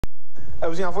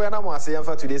Abusuafo na mo ase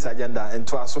yamfa today's agenda and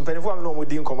to asompanifo am no mo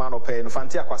din command opay no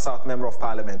Fantia kwa South Member of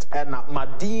Parliament and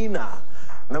Madina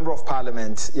Member of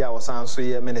Parliament ya was also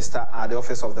Minister at the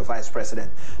Office of the Vice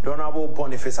President Honorable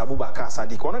Boniface Abubakar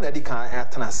Sadiq ono na di kan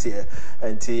atenase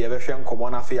enti yebehwe nkomo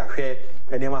na afi ahwe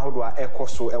enema hodo a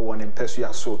ekoso ewo ne mpesu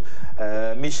ya so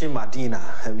Mission Madina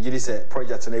yiri se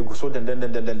project na egu so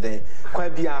den kwa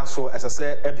bia so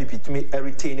esese MPP tumi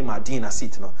retain Madina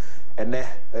seat no ene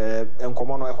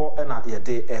enkomo no eho na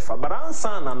yede efa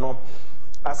baransa na no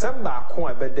asamba ko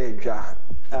ebeda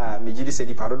adwa mejiri se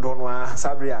di parodo no a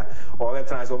sabria o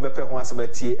veteran se o bepe ho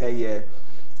asabati eye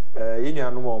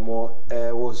yenuanu mo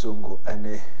wozongo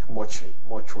ene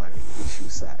mortuary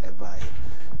issues ebai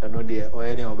eno de o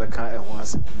ene o beka ho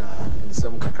asam na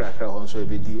nsem kakra ho nso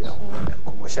ebedi ho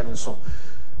enkomo hye nso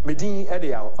medin e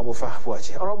de amofa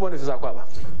boache orobo ne fisa kwaba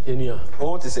enua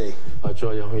o what to say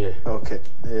acho ye ho ye okay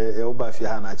e o ba fi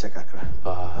ha na ache kakra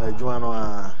adwuma no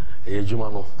a ejuma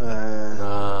no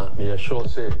na me sure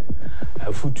say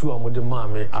futu amode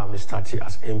maame am start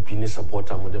as MP ni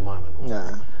supporter amode maame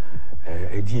no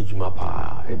edi ejuma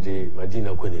pa edi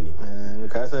Madina kweneni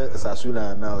ka say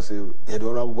sasuna now say e do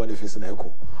Honorable Boniface na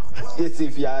eko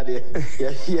esi fiade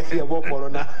ye bo poro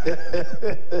na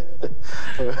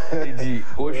edi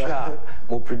osha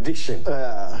mo prediction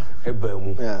eba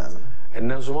mu and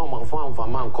then so man fa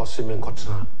man kose me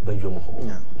nkotena badwom ho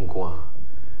nko a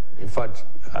in fact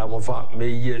I'm of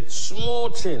a small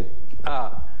thing.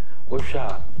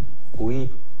 Osha, we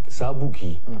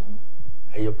Sabuki,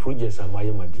 a projects are my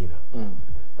Madina.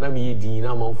 Nami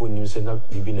Dina Monfo News and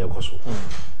not Bibina Koso.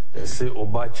 Say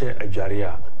Obache a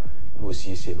Jaria, no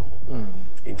see no.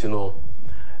 Into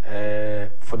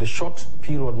for the short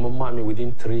period, Mommy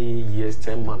within 3 years,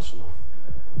 10 months.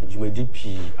 You may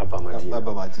DP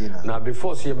Abamadina. Now,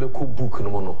 before see a book no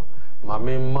mono, my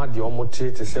main mad the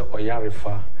omote to say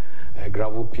Oyarifa.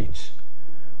 Gravel pits,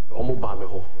 Omobame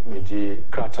ho, the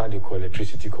Krata de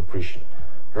Electricity Corporation.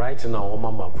 Right now,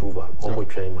 Omama approval,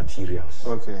 train materials.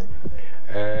 Okay.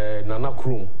 Nana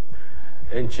Krum,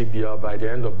 NCBR by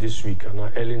the end of this week and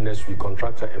early next week,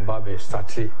 contractor Ebabe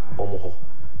started Omoho.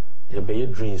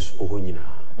 Yebeye dreams Ohonina.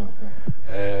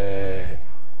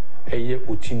 Eye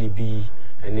Utini B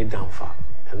and Nedamfa,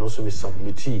 and also me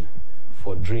submittee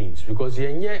for dreams because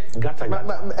yenye gata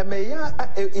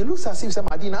it looks as if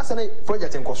Madina has a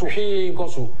project in Koso. She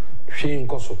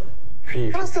Koso.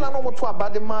 Still no more to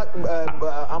about the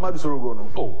Amadou Sorogo.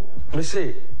 Oh, me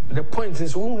say the point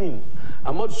is winning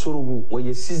Amadou Sorogo was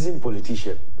a seasoned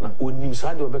politician. Onim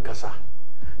sade obekasa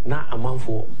na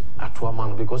amanfo atwa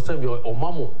man because time your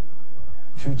omamo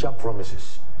future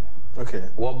promises. Okay.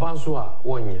 Wo banso a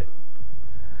wonye.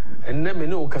 Enne me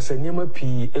no kasa nyema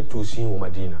pi etosin wo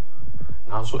Madina.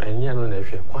 Also, and yan on a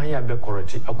fair, quite be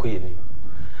correct, acquainting.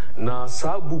 Now,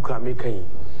 Sabuka making,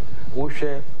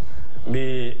 Osha,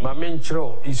 me, my main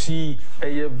chro, you see,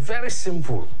 a very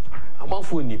simple amount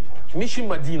for Mission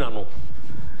Madina, no,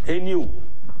 and you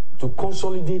to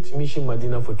consolidate Mission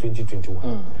Madina for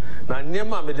 2021. Now,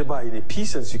 Nema Medeba in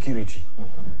peace and security,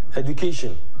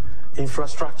 education,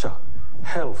 infrastructure,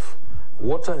 health,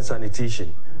 water and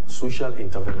sanitation, social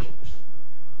interventions.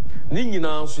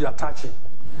 Ningina, so you attach it.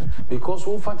 Because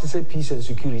one fact is peace and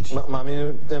security.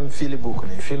 Mammy, them feel a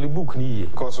book ni.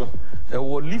 Cause there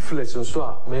were leaflets and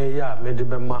so me de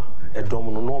bema a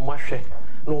domino no mashe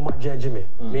no ma judgment.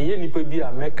 Me ye nipa bi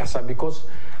a make kasa because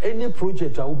any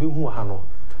project I will be who hano.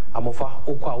 Amofa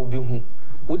okwa will be who.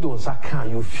 We don't say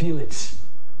you feel it.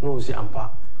 No see ampa.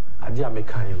 Adi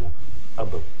ameka no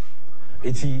abo.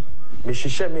 Eti me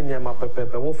shisha me nyama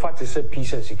pepepe. One fact is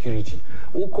peace and security.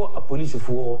 Oko a police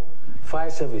for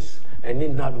fire service. And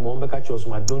then now the Mombeka chose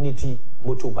my donate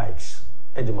motorbikes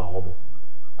at the Mahomo.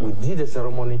 We did the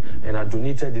ceremony and I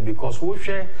donated it because we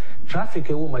share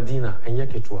traffic in Madina and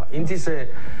Yaketua. Inti say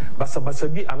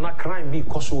basabasabi and not crime be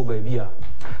Kosovo baby.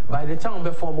 By the time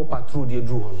before more patrol they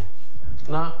drew on.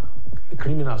 Now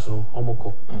criminals no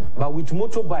omoko. But with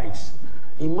motorbikes,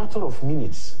 in matter of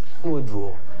minutes, no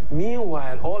draw.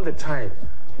 Meanwhile, all the time,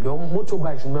 the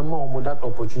motorbikes remember that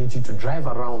opportunity to drive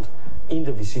around in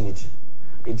the vicinity.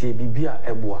 It's a bibia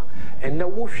eboa. And now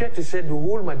we share to say the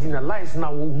whole Madina lies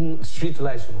now street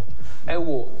lights no.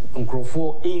 Ewo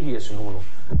nkrofo areas no.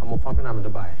 I'm a family I'm the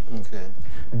buy. Okay.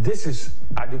 This is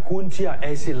at the Kuntia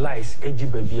essay lies edgy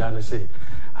baby and say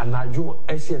and Najo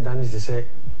essay dan is to say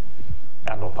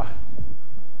anopa.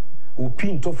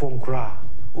 Upin to from kra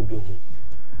obihu.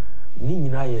 Ni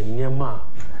nyina ye niema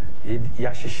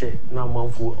ya hihye na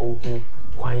manfo ohu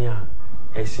kwanya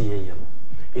essay ye no.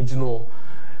 It no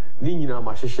Nina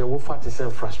Masheshe will fat is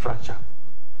infrastructure.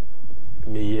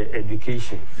 me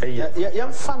education.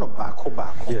 Yam fan of bako.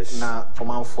 Yes. Na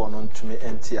Omanfm no to me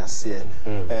NTS.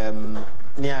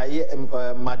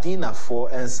 Nia Medina for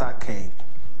ensa ken.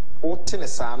 Otene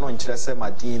sa no nkyere se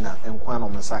Medina enkwa no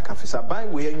mensa ka fisa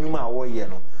ban we enwuma a wo ye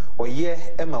no. Oye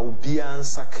ema obia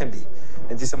nsa ka bi.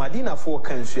 Nti se Medina for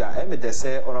kan su a eme de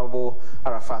se honorable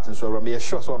Arafat nso ro me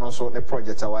sure so no so ne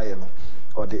project a wa ye no.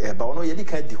 Or the eba ono yedi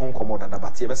ka di ho nkomo da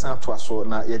but ye besan to aso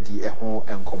na yedi ho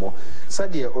enkomo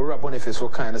sade ora Boniface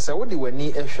kan say wo di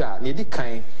wani ehwa na yedi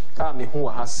kan a me hu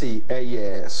ha say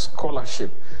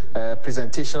scholarship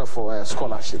presentation for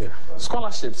scholarship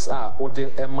scholarships wo di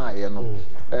ema ye no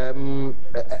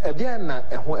ebia na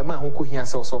ho ema ho ko hia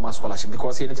say so ma scholarship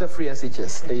because you need free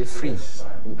SHS free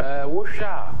wo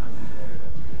hwa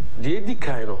the yedi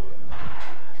kan no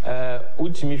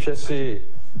ultimi hwe say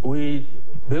we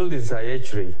buildings are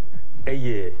actually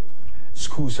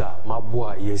schools are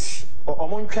mabua yes.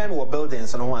 Among kind of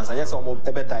buildings and ones, and yes, almost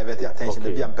ever divert the attention.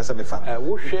 Maybe I'm person fan.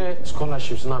 We share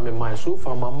scholarships now. My mind so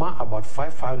far, mama about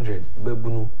 500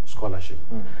 Bebunu scholarship.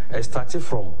 Started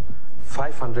from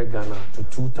 500 Ghana to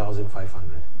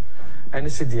 2,500. And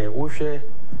it's the we share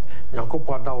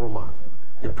Nyakopo Adauruma,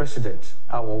 the president,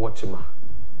 our Watima,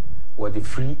 were the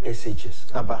free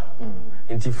SHS. Aba.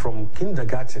 Until from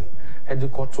kindergarten, and the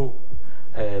koto.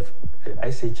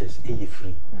 SHS is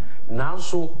free. Now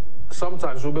so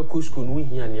sometimes we go school we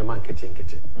hear near market.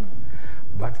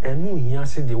 But enu here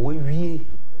say the way we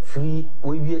free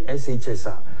we SHS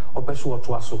are opeso to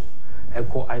aso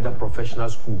echo either professional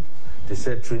school, they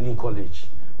said training college,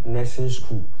 nursing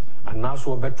school, and now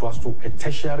so better to to a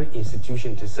tertiary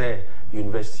institution to say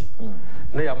university.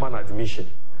 Na ya man admission.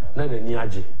 Na the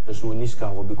niaje so niska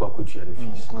will be kwa kutu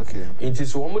fees. Okay. It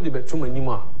is one of the better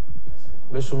anymore.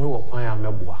 Mesumi wo kwan ya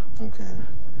meboa. Okay.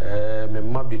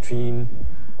 Memma between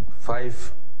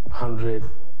 500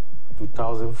 to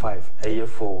 1,005 a year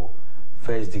for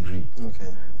first degree. Okay.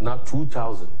 Now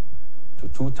 2,000 to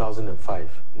 2,005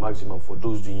 maximum for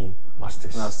those doing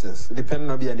masters. Masters.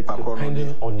 Depending on the background.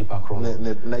 Depending on the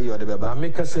background. Na you are the baba. I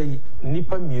make us say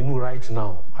nipa mienu right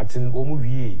now. I think omo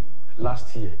wie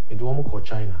last year. Me do omo call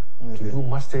China to do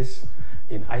masters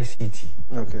in ICT.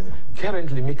 Okay.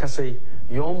 Currently, make us say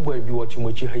young boy be watching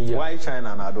what you hear. Why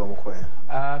China na do mko?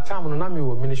 Time no na me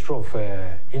was Minister of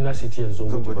Inner City and Zone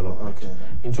Development. Okay.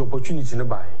 Into opportunity na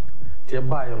buy. Te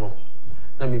buy no.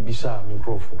 Na me bisa me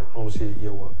crofo. No say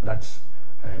you that's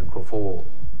crofo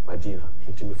Medina.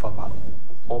 Into me fa ba.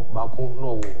 O ba ko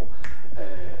no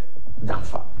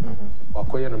Danfa.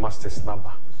 Wakoye no masters na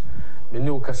ba. Me ne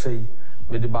o ka say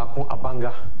me de ba ko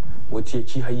abanga woti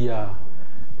echi ha ya.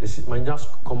 This is my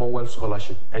just Commonwealth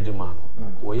Scholarship, Edimano,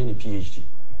 where any PhD.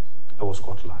 It was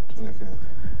Scotland. Okay.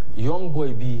 Young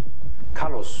boy be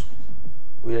Carlos,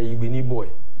 where you be new boy,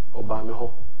 Obama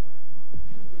ho.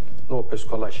 No per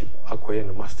scholarship, acquire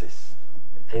the masters.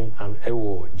 And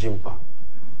Ewo Jimpa.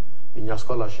 In your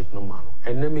scholarship no man.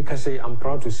 And then me can say I'm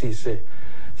proud to say Sir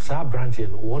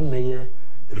Brantian, 1 year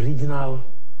regional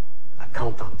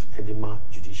accountant at the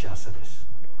Judicial Service.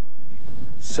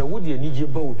 So would you need your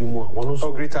bow be more? One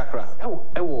also Great Accra.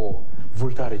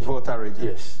 Voltage.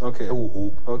 Yes. Okay.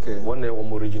 Okay. 1 year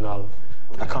original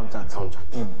accountant.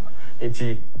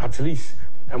 At least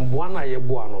and 1 year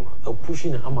boano a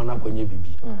pushing a amana konye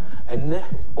bibi. And ne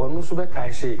or no subek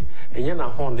I say and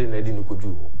yana horn in a dinner could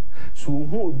do. So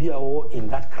who will be in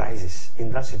that crisis,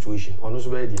 in that situation? Or no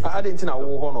subek I didn't know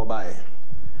who or buy.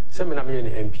 Seminar me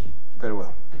MP. Very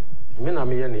well. Me na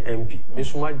me ye ne MP me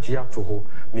suma gia to ho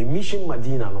me mission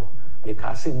Medina no me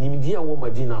ka se nimdia wo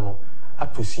Medina no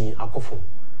atosin akofo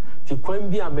ti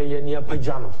kwan bi a me ye ne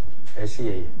apagya no e se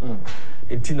ye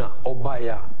etina oba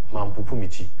ya mampupu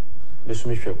miti me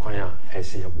suma hwe kwan a e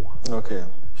se ye boa. Okay.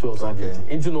 So okay.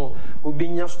 Into no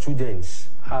obinya students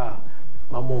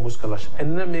mamo scholarship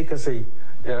and then make us say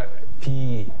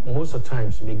most of the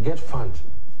times me get fund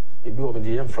e be over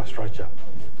the infrastructure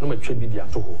no me twa bi dia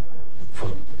to ho for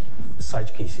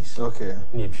such cases. Okay.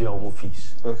 Near fear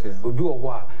fees. Okay. Will be a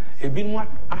while. A been what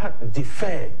I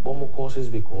defer almost courses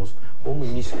because only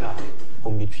Niska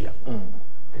on Mitria.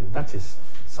 And that is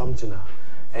something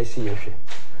I see.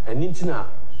 And Intina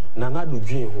Nana do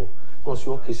dream ho because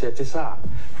you okay said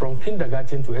from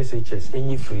kindergarten to SHS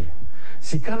any free.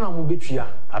 Sikana Mubitria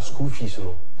at school fees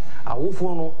no. I will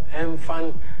follow and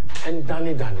fan and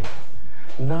Danny.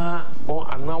 Na o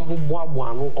anamu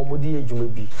boabo no omodi adwuma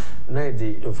bi na e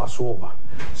de mfaso oba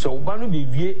so oba no be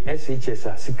wie SHS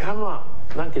a sika no a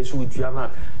na nkesu wetua na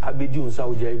abedi unsa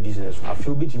wo dey business afi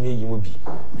obetimi eyimo bi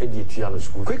e de tua no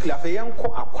school quickly afi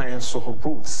yenko akwan so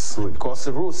roads because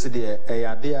the roads dey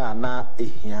eyade a na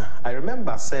ehia I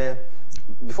remember say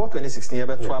before 2016 e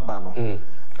beto aba no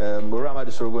Morama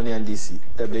de Sorgoni and DC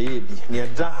baby near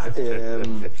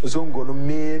Zongo no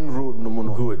main road no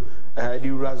mono good the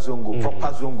Zongo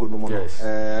proper Zongo no mono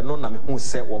no na me hu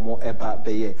se wo mo eba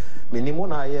beye minimo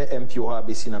na ye MP ho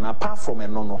abesi na apart from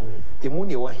no emu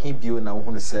ne wa he bio na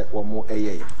hu se wo mo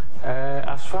eye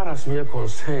as far as we are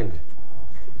concerned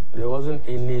there wasn't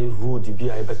any road bi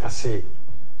I better say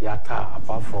yata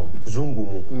apart from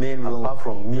Zongo main road apart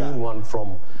from main one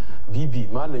from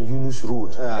BB Malan Yunus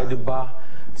Road at the bar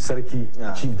Seriki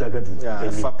Chief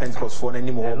Dagadu for Pentecost for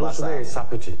any more and also very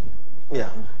sapity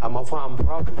I'm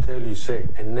proud to tell you say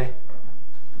and ne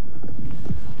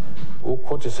o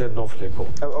court said North Lego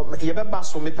you be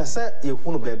baso me pese ye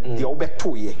hunu be de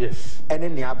obeto ye ene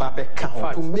ne aba be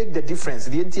ka to make the difference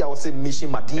the enti I was say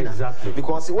mission Medina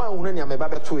because one hunu ne aba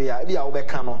beto ye e dia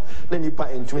obeka no na nipa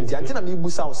entwenti anti na me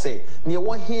busa wo say ne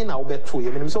wo he na obeto ye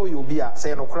menim say you obi a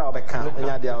say no kra obeka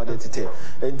nya dia wo de tete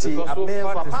enti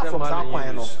apart from that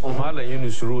kwan no Malan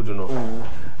Yunus Road no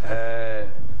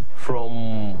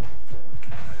from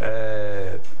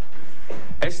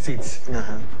estate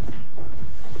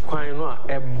Quite no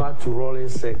eba to rolling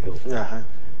circle.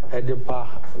 Edepa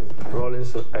rolling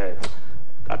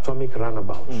atomic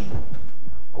runabout.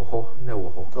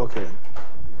 Okay.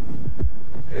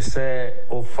 It's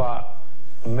offer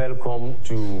welcome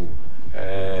to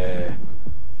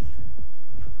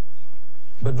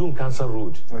Badun Cancer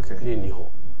Road. Okay. Niho.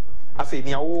 Afi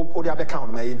ni awo odi abeka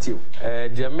on ma yentio.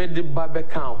 Je made ba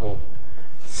beka ho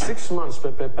 6 months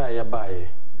pepe ya bae.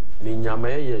 Ni nyama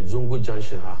ye Zongo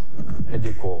Junction ha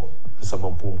ediko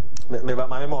Sabampu me ba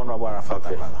mama on Rabara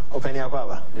Fata open ya kwa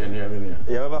ba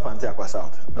ye ba fanti akwa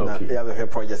south na ya be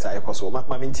project I koso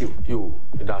mama ntiu you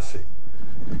that's it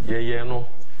ye no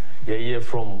ye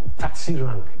from taxi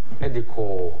rank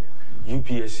ediko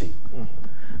UPSC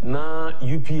na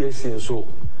UPSC so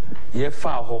ye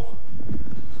fa ho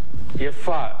ye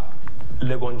fa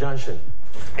Legon Junction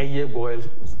ye Goel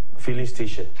filling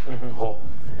station ho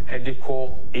and they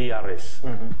call ARS.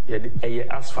 A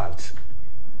asphalt.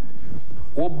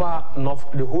 Oba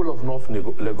North, the whole of North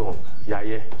Legon.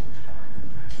 Yeah.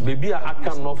 Baby, I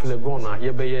can North Legon.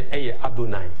 Yeah, be a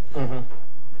Adonai.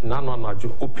 Nana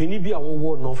Naju. Opini be a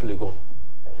war North Legon.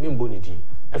 Mimbonidi.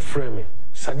 A frame.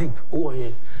 Sadiq. Oh,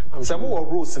 here. Some more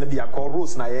roads and be a call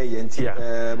roads na ye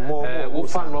more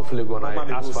fan North Legon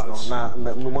asphalt. Na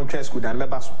Montreal school and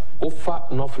Mebaso. Offer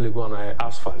North Legon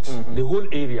asphalt. The whole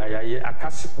area ya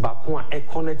akasi bakwa e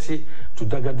connected to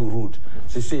Dagadu Road.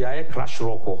 Say ya crash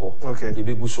rock ho. Okay. Ye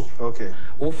beguso. Okay.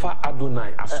 Offer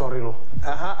Adonai asori no.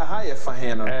 Aha ye fa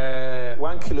hen no.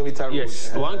 1 kilometer road.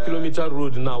 Yes, 1 kilometer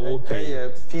road now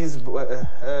open. Peace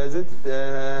is it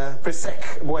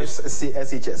Presec boys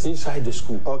SHS inside the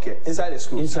school. Okay, inside the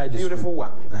school. Inside the beautiful school.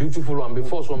 One. Beautiful one.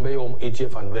 Before some be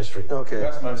 80th anniversary. Okay.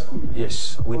 That's my school.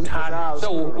 Yes, we had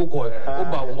so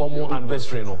more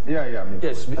anniversary no. Yeah.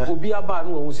 Yes, obi aba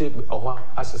no we say oha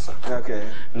asesa. Okay.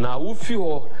 Now we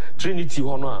feel Trinity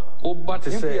ho no a oba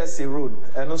te say UPSC road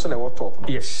and also the what top.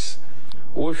 Yes.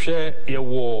 We share your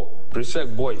war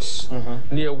Presec boys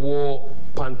near war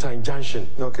Pantan Junction.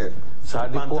 Okay.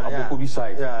 Sadiko Abokobi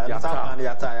side.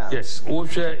 Yata. Yes. We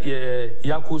share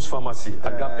Yaku's Pharmacy,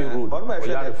 Agape Road. But my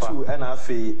share too and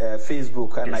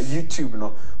Facebook and YouTube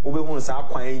no. We will say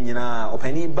kwan nyina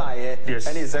opani bae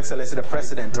and his excellency the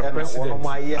president and one of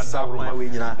my yes kwan we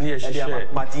nyina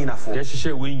and Medina for. Yes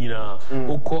share we nyina.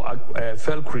 Oko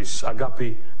Felcris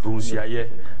Agape rules yaye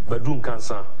Badun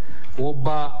Cancer.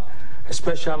 Oba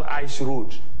Special Ice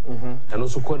Road and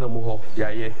also Kona Muho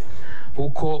yaye.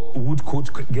 Oko Woodcourt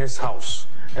Guest House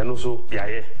and also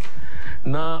yaye.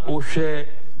 Na o share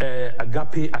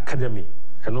Agape Academy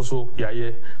and also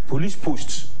yaye police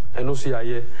posts and also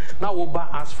yaye. Now oba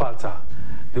asphalt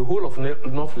the whole of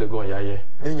North Legon yaye.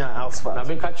 Inya asphalt. Na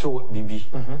me catch BB.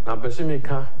 Na person me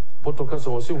can potoka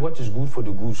so say what is good for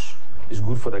the goose is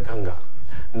good for the ganga.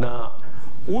 Na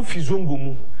wo fizongo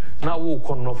mu na wo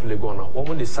kon North Legon na wo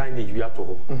mo the signage we ato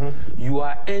ho. You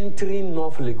are entering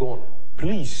North Legon.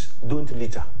 Please don't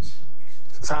litter.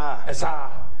 Sir.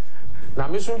 Na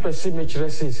me so person me kire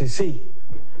say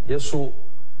yes so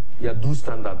ya do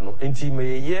standard no enti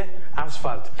me ye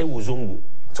asphalt e wo zongo.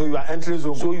 So you are entering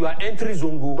Zongo. So you are entering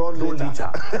Zongo. Don't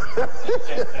litter.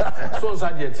 So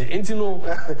Zadieti. Enti no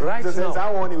right now. Since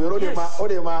I want we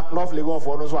Odema North Legon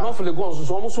for no so. North Legon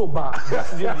so almost so bad.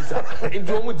 Litter.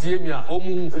 Enti omu diemia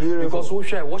omu because we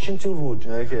share Washington Road.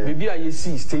 Okay. Maybe I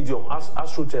see stadium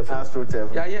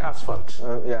AstroTurf. Yeah, asphalt.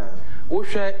 Yeah. We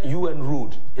share UN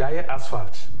Road. Yeah,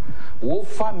 asphalt. We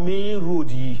fa main road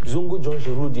yi Zongo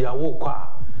Junction Road ya wo kwa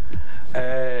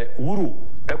Wuru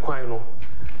ekwan no.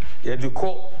 Yeah, they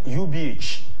call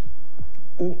UBH,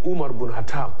 Umar Bin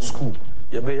Khattab School.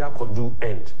 Yebeya Kodu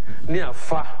end. Near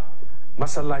far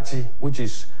Masalachi, which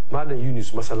is Madden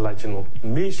Unis Masalachi, no,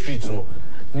 Main Street, no,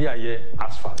 near ye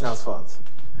asphalt. Asphalt.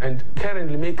 And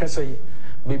currently, make us say,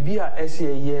 maybe I see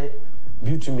a year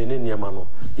beauty millennium, mano.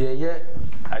 Yeah,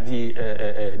 at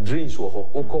the drains were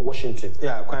Oko Washington.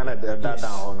 Yeah, quite that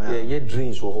down. Yeah,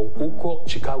 drains were Oko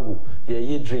Chicago.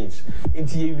 Yeah, drains.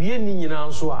 Into a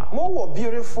year, so more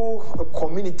beautiful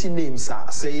community names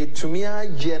are say to me, a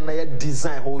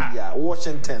design whole year.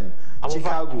 Washington,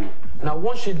 Chicago. Now,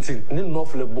 Washington,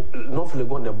 North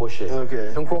Legon, the Bush.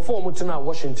 Okay. And Crawford, Mutina,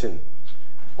 Washington.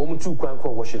 Woman two can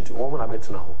call Washington. Woman, I bet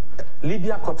now.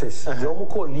 Libya Cortes, they almost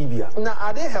call Libya. Now,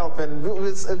 are they helping?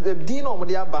 Dino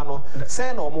Modia Bano,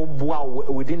 send or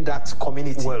within that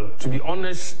community? Well, to be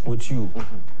honest with you,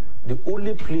 the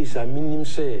only place I mean,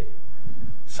 say,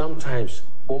 sometimes,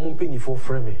 Oman penny for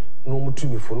frame, no more to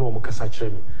me for no more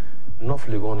Casachemi. North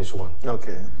Legon is one.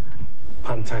 Okay.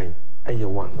 Pantine,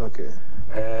 one. Okay.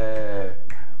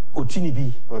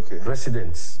 Otinibi, okay.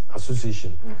 Residents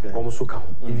Association, okay. Almost so count,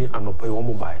 even Anope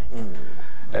Omobai.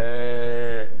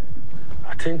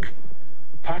 I think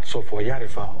parts of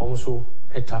Oyarifa also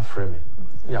a tough frame.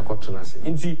 Yeah, got to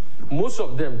say. Most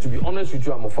of them, to be honest with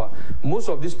you, Amofa, most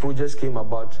of these projects came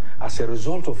about as a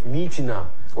result of meeting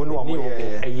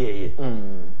a year.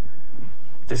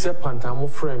 They said Pantamo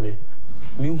frame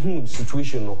me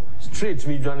situation no straight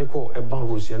me journey call a ban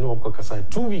rose and no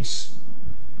 2 weeks.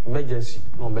 Emergency,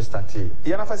 no, start.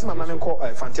 Yana Fassi, my man called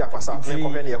Fantia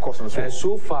Quasa.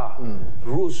 So far,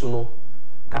 Rose, no,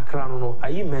 Kakrano,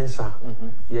 Ayi Mensa,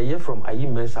 ye from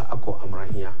Ayi Mensa, Ako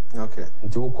Amrahia. Okay.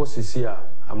 Into Okosisia,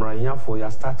 Amrahia for your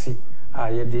starting,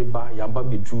 Aye Deba,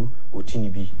 Yababidu,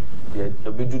 Utinibi,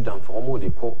 Yabidu Dam for Omo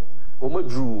de Co. Omo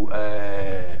drew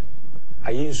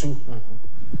Ayensu.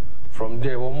 From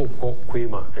there, Omo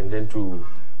Kwema and then to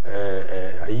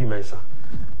Ayi Mensa.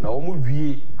 Now, Omo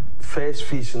be first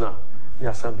phase now,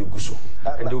 and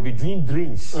they'll be doing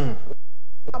drains.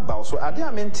 About so, are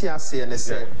there many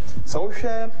TRC so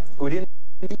share within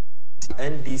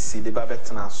NDC, the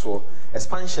Babetana so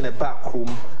expansion a back room,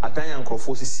 a Diane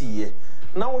Crofossi.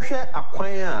 Now share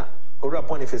acquire or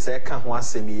upon if it's a can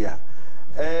once a year.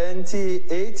 And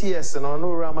 8 years and no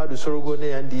Ramadu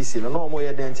Sorogone NDC, no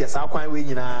more than TS, I'll quite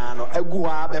win no a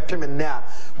good payment now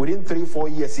within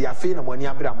 3-4 years. You are feeling when you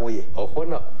are Bramoye. Oh,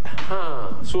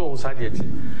 what so sad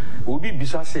will be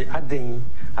Bisase Aden,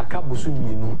 a Kabusu,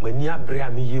 when you are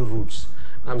Brami roots.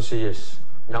 I'm say yes,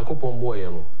 Yanko Pomboy,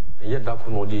 and yet that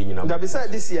could not be in a beside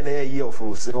this year, a year of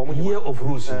rules, year of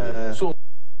rules. So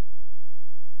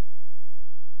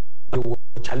there were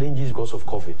challenges because of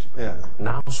COVID. Yeah.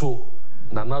 Now, so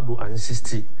Nanado and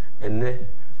 60 and then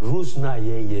rules na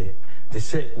ye. They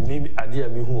said maybe idea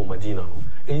me who Medina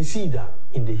and see that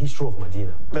in the history of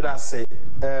Medina. But I say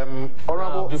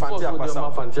honorable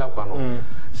Fantia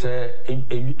say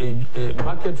a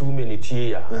market woman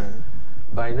here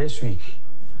by next week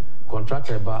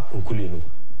contractor ba Nkulinu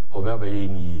oba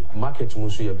ni market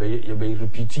musu ye be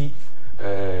repeat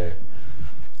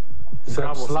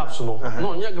slabs no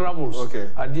no gravels. Okay.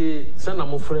 Adi send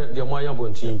am friend the moya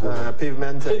bontin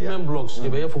pavement blocks you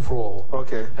be for.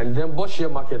 Okay. And then Bosch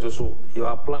market also you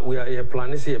are we are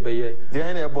planning say be the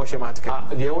any Bosch market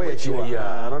the way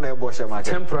no na Bosch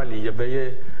market temporarily you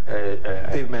be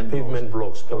pavement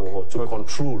blocks to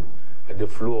control the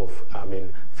flow of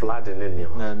flooding in there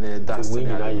and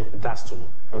dust.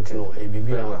 Okay. No, a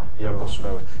baby.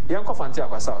 Young Fantia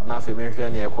Quasa, now for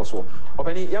American near Koso.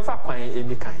 Opening Yafa Quine in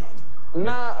the kind.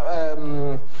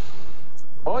 Now,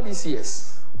 all these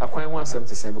years, I quite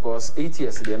 177 because 8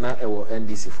 years they are not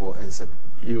NDC 4 and 7.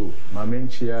 You,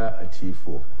 Mamenchia at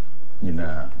T4.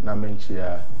 Nina,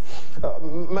 Namenchia.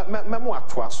 Memoir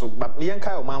twasso, but Yanka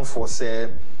Omanfm say,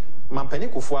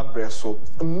 Mampenico for Bresso,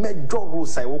 Medro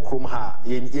Rose I walk room ha,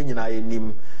 Yenina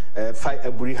nim. Fight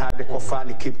a buri had the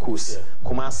Kofani Cape Coast,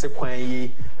 Kumase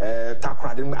Quay,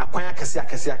 Takra, Aquaya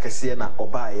Cassia, na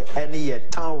Obai, any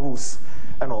town rules,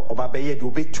 and Obabe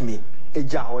do bit to me, a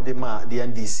jar or the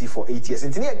NDC for 8 years.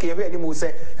 And Tia gave any more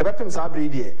say, a weapon sabri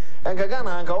dear, and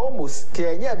Gagana almost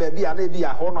Kenya baby, and maybe a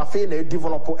horn of fame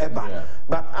developer ever.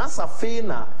 But as a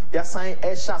fena, ya sign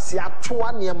a chassis at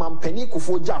 1 year man penico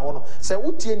for Jahon, say,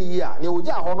 Utian year, New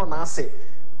Jahon on us.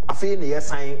 I feel yes,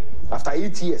 sign after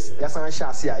 8 years. Yes, I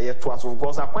shall see a year to us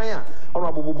because I acquire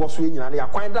honorable boss winning and I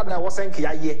acquired that I was saying,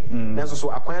 then so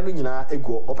acquiring in a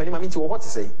go. Opening my meeting, what to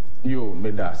say? You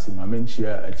made us,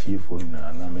 Mamenchia, a chief for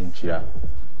Namenchia,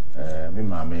 me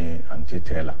mammy, Auntie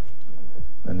Taylor,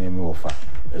 the name of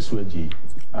a Swedgy,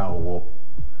 our walk,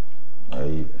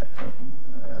 a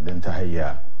entire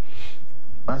year.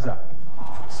 Master,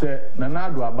 say,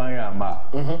 Nanado Abaya Ma,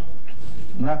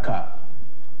 Naka.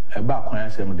 eba kwan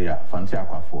asem de a fanti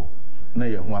akwafo na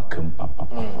ye ho akam papa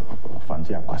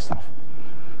fanti akwasaf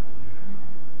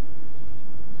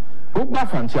Oba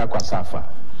fanti akwasafa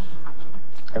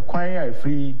ekwan ya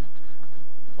free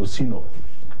osino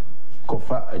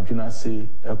kofa adwuna se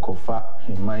ekofa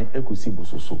himan ekosi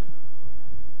bososo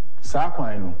saa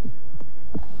kwan no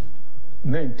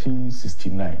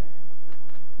 1969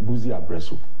 buzi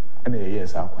abreso na ye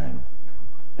saa kwan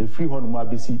no free ho no ma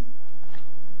besi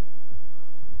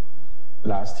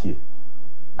last year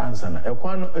ansana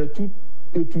ekwan no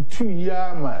etutu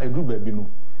ya ma edu baabi no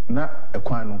na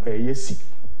ekwan no yesi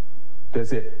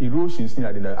there's a erosions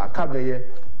near the akabe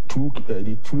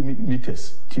 2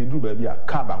 meters ti edu baabi a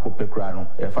car ba ko pekra no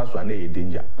e fa so na e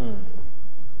danger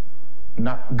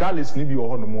na galleys ni bi wo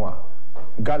ho no mo a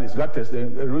galleys gatest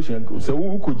erosion so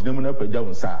wo ko gina mu na pagya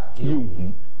wonsa ye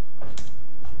hu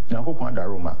na ko kwa da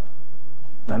roma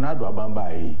na do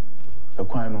abamba yi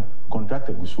ekwan no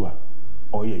contractor gusu a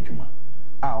oye adwuma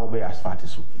a obe asphalt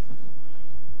so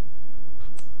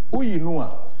uyi no a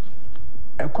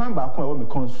ekwan ba ko e wo me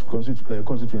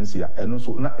constituency a eno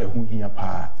so na ehu hia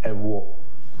pa ewo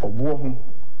obo ho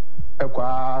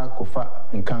ekwa kofa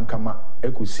nkankama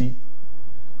ekosi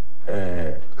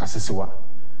Asesewa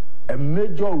a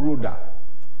major road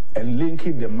and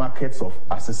linking the markets of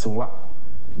Asesewa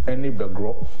and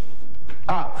Begro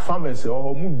farmers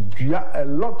or a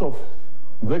lot of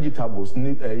vegetables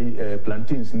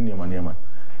plantains in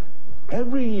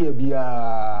every year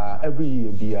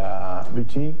be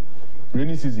between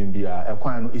rainy season be a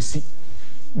quine is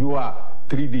you are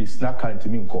 3 days na can't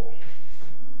mean ko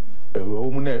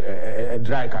a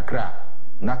dry kakra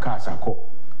na kasako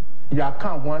ya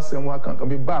kan ho asem wa kan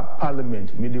be ba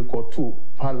parliament medical to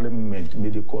parliament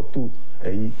medical to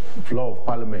floor of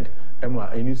parliament ema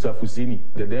eni safusini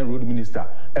the then road minister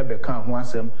e be kan ho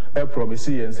asem e promise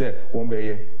yen say won be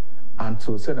ye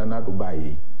until said another buy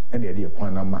e na de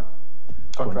kwan na ma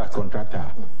contractor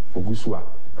ogusua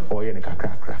oye ne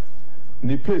kakra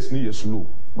ni pace ni slow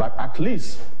but at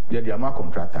least ye de ama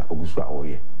contractor ogusua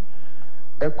oye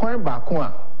e kwan ba ko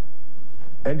a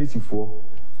NDC for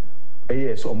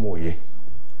yes or more ye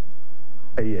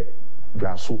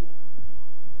Grasso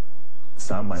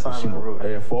Sama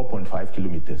 4.5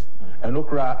 kilometers and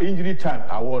okra injury time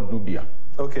award Nubia.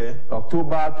 Okay.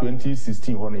 October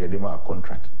 2016 on a demo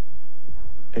contract.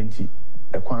 Enti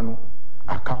Equano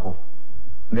Akaho.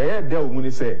 There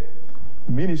will say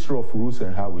Ministry of Roads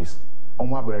and Highways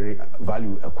on very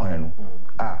value Equano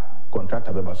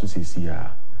contractor Bebasu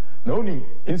CCR. The only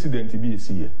incident to be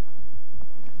here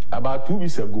about 2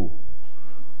 weeks ago.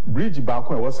 Bridge back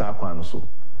when was our so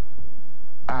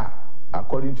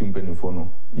according to Mpenfono,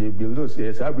 you build those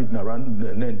years average around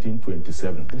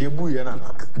 1927. The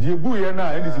Buyana,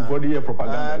 and this is for the year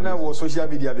propaganda. Now was social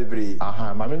media be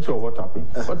I'm sure what happened.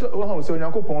 But what so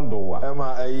Yanko Pondo,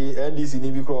 Emma, NDC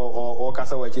Nibico or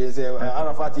Casawache,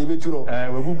 Arafat, even to know,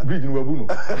 bridge in Wabuno.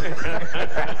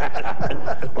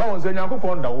 What was Yanko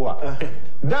Pondo?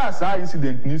 That's our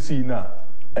incident you see now,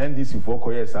 NDC for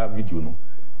Koyas video. No.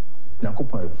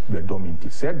 Yankopon the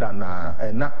dominant said that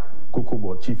na Cocoa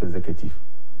Board chief executive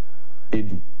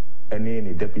Edu and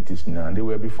any deputies now they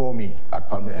were before me at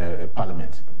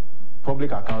Parliament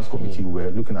Public Accounts Committee were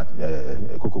looking at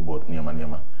Cocoa Board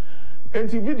Niama and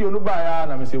the video no buy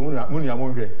na me say munia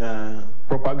mo hwe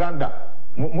propaganda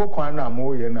mo kwan na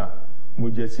mo ye na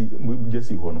mo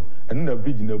jesi ho no and na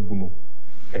bridge na bu no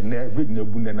and na bridge na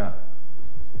bu na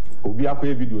obi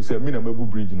akoye video say me na mabu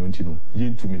bridge no nti no ye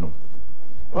ntumi no.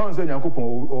 One say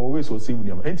Yankopon always was saving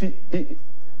them. And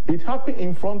it happened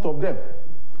in front of them.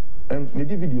 And me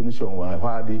the video no show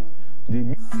why they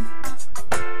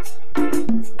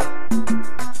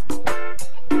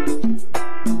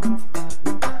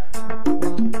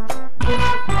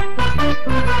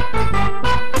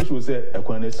should say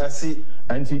I see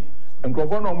and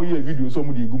no video so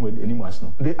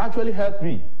they actually helped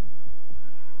me.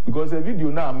 Because the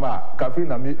video now ma cafe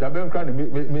na me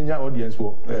menya audience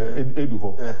for edu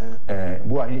ho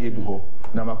bo ahin edu ho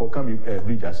na makoka me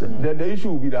bridge ase then the issue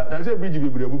will be that na say bridge be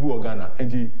bubu Ghana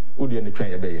enti odi e twen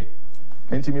ye be ye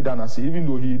enti me dana say even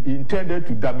though he intended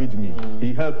to damage me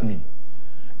he helped me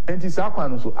enti sa kwa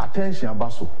no so attention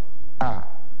abaso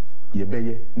ye be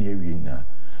ye na ewie na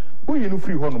uyi no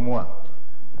free ho no mo a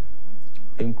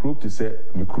encroach to say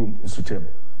me krum nsutem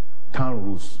town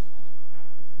rules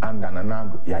and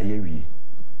ananando ya yewi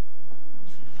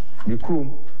me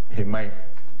krum hemai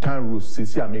town rules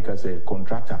sisi ameka say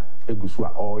contractor egusu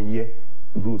a oye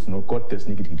rules no court test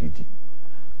nigididi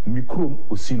me krum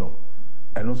osino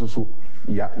and also so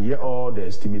ya all the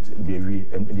estimate be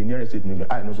and the nearest estimate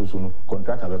I also so no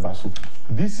contractor be baso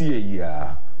this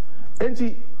year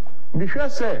enti We sure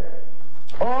say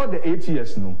all the 8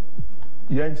 years no,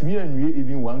 you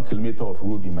even 1 kilometer of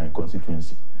road in my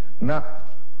constituency. Now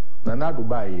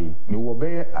Dubai, me will be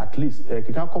at least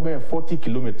can cover 40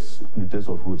 kilometers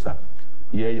of roads.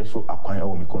 Yeah, so acquire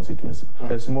my constituency,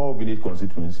 a small village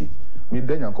constituency. Me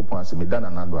then Yankopon say me done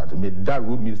another, me that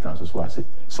road minister so I say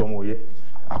somewhere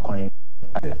acquire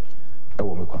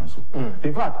my council.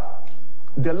 In fact,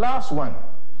 the last one,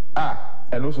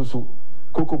 and also so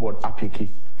cocoa board apiki,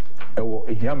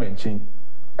 a here mention,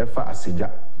 efa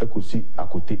asija, ekusi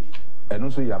akote, and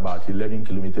also about 11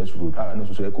 kilometers road, and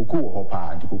also a cocoa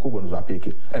hopper, and the cocoa board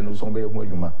apiki, and also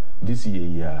somewhere this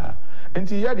year. And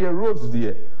here the roads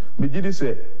there, me did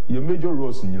say your major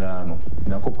roads in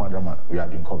Yankopon we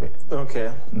have been covered.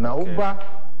 Okay. Now, over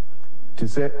to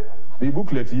say the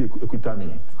booklet here,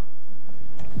 Ekutami,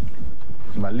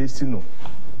 my listing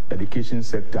education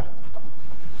sector.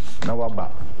 Now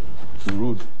about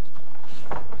road.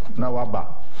 Now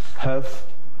about health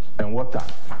and water,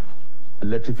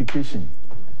 electrification.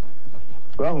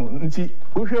 Well, nti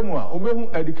uhwemwa obehu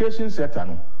education sector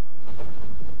no.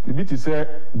 Bibi ti say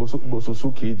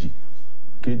bososo kg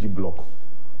block.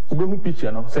 Obehu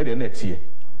picture no say the net here.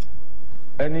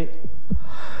 Any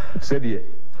said the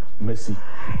Messi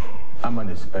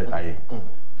Amanes aye.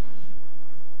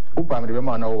 Upa me be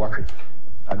ma na wo wahwe.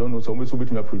 I don't know, so we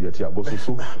submit my project here, but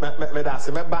so. That's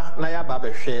remember, Naya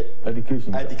Baba share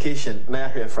education,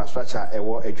 Naya infrastructure,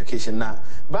 and education. Now,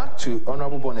 back to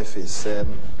Honorable Boniface.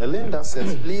 Linda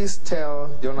says, please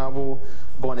tell the Honorable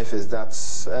Boniface that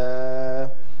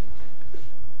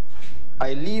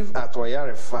I live at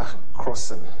Oyarefa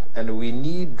Crossing, and we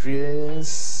need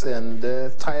drains and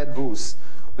tired roofs.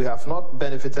 We have not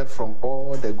benefited from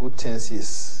all the good things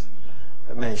he's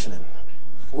mentioning.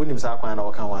 But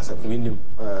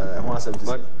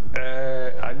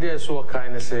I dare so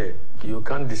kind of say you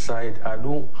can't decide. I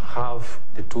don't have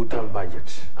the total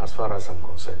budget as far as I'm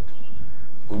concerned.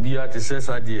 Ubia to say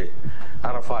idea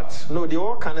Arafat. No, the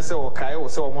all can say okay or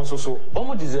say almost so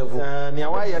almost deserve.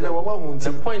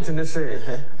 The point in the say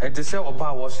it is say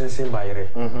Oba was in by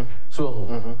so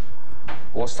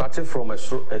was started from a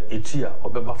tier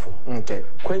or bebafo. Okay.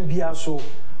 When Bia so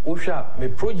Osha, my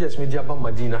projects media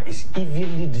Medina is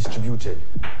evenly distributed.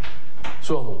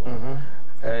 So,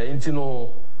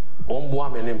 intino omboa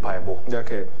men empire.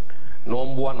 Okay. No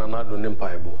omboa another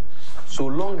empire. So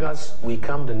long as we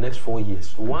come the next 4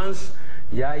 years, once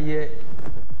the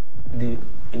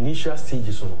initial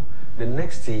stages, the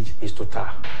next stage is to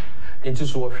tar. Into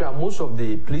so most of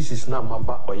the places now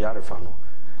maba or yarefano.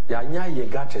 Yanya ye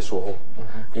gates so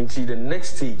into the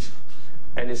next stage,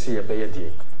 and see a better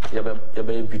day. You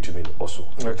be bitumen also.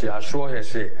 Okay, I assure her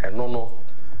say, no,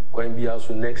 going to be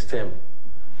also next term.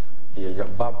 You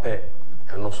bape,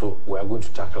 and also we are going to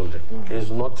tackle them. It's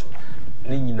not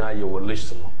Nina you will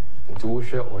listen to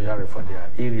Osha or Yarefa their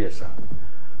areas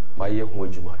by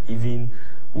Yehujuma. Even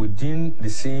within the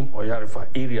same Oyarefa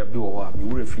area, be or we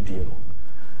will feed you.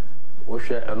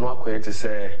 Osha and not quite to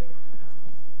say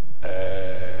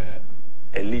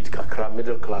elite kakra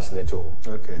middle class neto.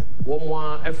 Okay. One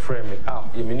more a frame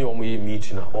out. You mean you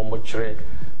meeting one more trade,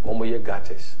 one more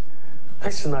gates.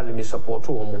 Personally, me support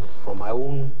from my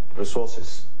own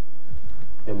resources.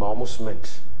 Me my almost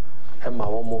cement, and my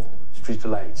almost street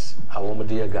lights. I want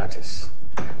dear gates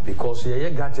because your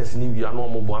gates need you are no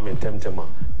more bomb and temtema.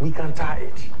 We can tie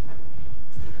it.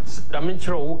 I mean,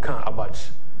 who can about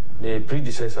the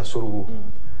predecessor so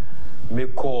me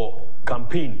call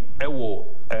campaign.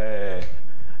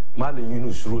 Mali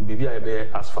Yunus Road, maybe I be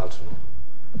asphalt.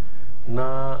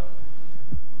 Na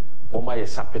Oma ye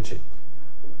sapete.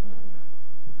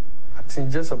 I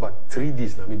think just about 3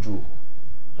 days na me drew.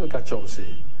 Look at you say,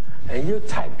 and you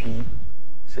type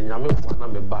say nyame wana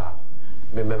me ba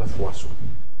me for so.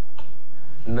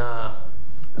 Na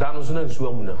dano so na nsu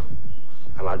amuna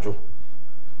anajo.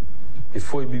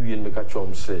 Before you be me catch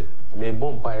you say, me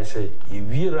bompa say, e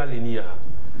wi rally ni ya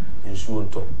nsu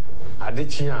onto.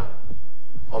 Adechia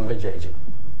on Bejaji,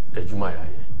 the Jumaya.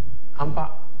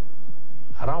 Hampa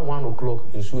around 1 o'clock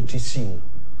in Suti.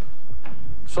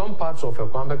 Some parts of a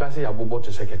Kwambeka say Abubo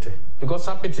to secretary because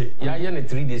Sapiti, Yayan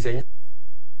 3 days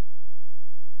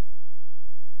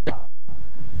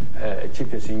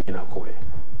chickens in Akoe.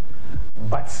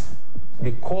 But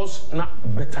because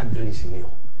not better drinks in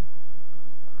you.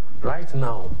 Right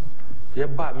now,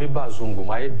 Meba Zungu,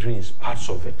 my drinks parts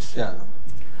of it. Yeah.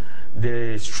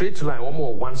 The straight line,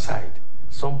 one side.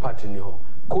 Some part in your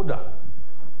Koda,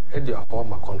 and they are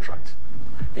my contract.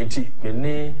 Inti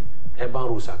many urban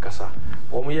rules are kasa.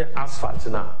 Omo asphalt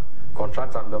na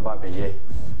contract and baba be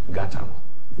gata.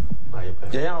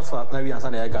 Yeah, asphalt na we answer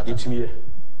na gata. It me.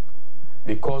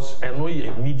 because I know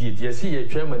you immediate. You see, a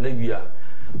chairman, we are.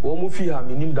 One move here,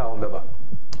 minim down, member.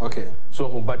 Okay. So,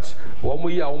 but one more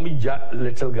year, only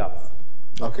little gap.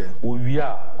 Okay. We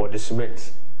are or the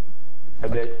cement.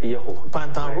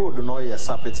 Pantan Road, no, yes,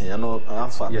 Sapitin, you know,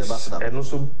 yes, and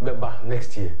also member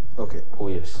next year. Okay. Oh,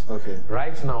 yes. Okay.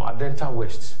 Right now, Adenta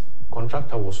West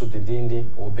contractor was so the Dindi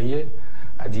obey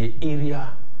at the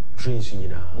area drains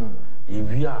in If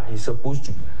we are, he's supposed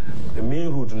to the main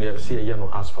road near see a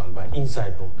yellow asphalt, but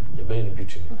inside no, you're very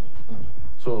beauty.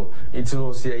 So it's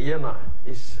no see a yellow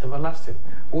is everlasting.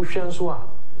 Ocean so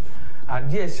I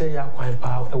dare say ya quite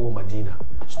power a Madina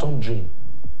storm drain.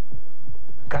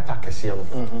 Kata Kasiano,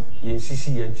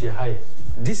 CC and high.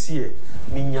 This year,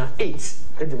 Minya 8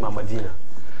 at the Madina.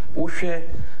 Oshe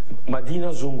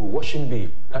Madina Zungu, Washing Bay,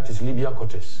 that is Libya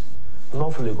Quarters.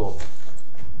 North Legon,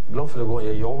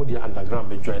 you already underground,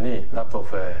 but join that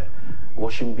of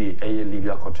Washing Bay,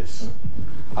 Libya Quarters.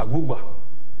 Aguba,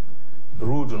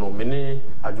 Road no, Mene,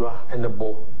 Adwa, and the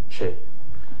ball share.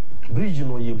 Bridge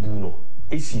no Yebuno,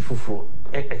 AC Fufro,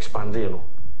 expandeno,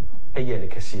 Ayen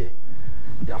Cassia.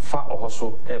 Ya far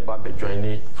also a baby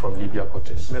joining from Libya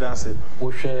Quarters.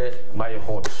 We share my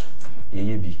hot,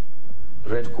 Yebi,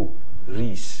 Redco,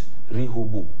 Reese,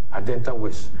 Rehobo, Adenta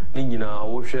West, Nina,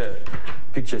 we share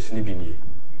pictures Nibini.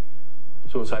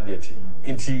 So Sadiati.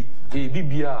 Inti,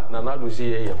 Bibia, Nanado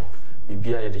say,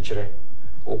 Bibia Edichere,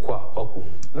 Okwa, Oku.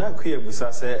 Now, queer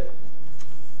Busase,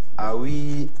 are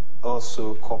we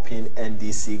also copying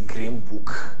NDC Green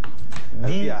Book?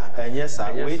 Yeah, and yes,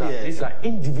 these are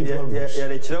individual books. Yeah,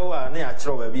 the children, they are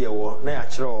children, be a war, they are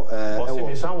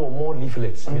children. Some more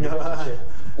leaflets.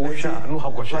 Osha, no, how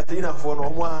much? Enough for no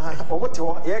more.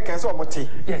 What? Yeah, can so much.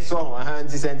 Yes, so and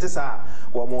this and this are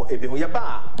one more. If you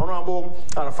are honorable,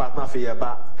 and fat enough here,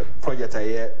 but project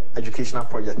a educational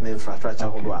project and infrastructure.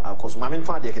 Of course, my main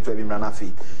part, you can be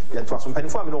Ranafi. Yet, was some penny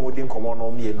for me, no, we didn't come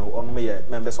on me, no, on me,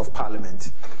 members of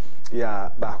parliament. Yeah,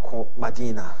 back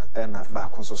Madina and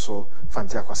back on so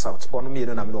Fantiaqua South. On me,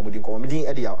 and I'm no meeting comedy.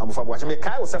 Eddie, I'm for watching me.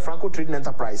 Kai was a Franco Trading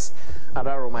Enterprise. And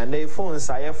I wrote my name phones.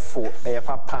 I have for a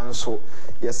panso.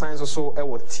 Your signs also a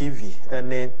TV and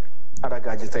then other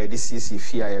gadgets. This is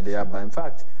fear there. But in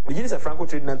fact, begin is a Franco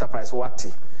Trading Enterprise. What?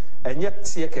 And yet,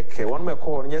 see a one may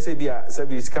call, and yes, be a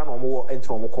service can or more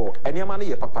enter on call. And your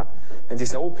money, papa. And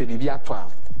this open be at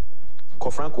 12.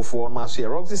 Cofranco for Marcia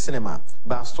Roxy Cinema,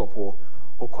 Bar Stop or.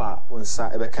 Okwa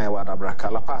unsa ebeka ya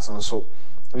wadabraka la pass nso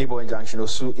Nibo Junction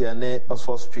osu ya ne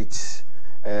Oxford Street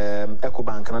Eco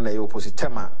Bank na opposite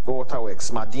Tema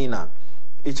Waterworks Madina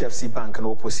HFC Bank na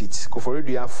opposite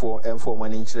Koforidua for M4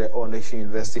 Maninchire on Nation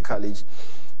University College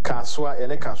Kaswa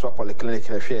ene Kaswa Polyclinic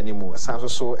na hwe animu sanso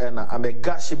so na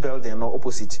Amegashi building no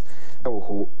opposite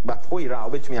ewo but oyira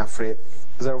obetumi afre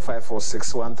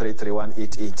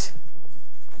 0546133188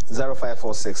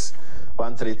 0546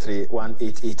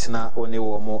 133-188 na oni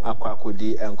womo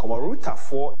akwakodi enkomo router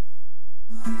 4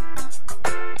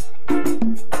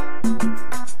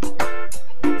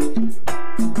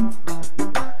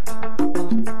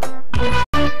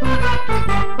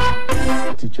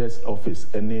 teachers office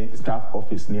any staff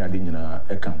office near the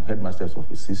account headmaster's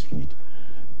office 6 unit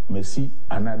Messi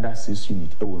another 6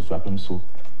 unit e was swapem so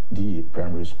the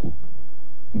primary school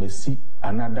Messi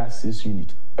another 6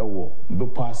 unit e wo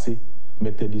Bepase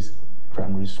Methodist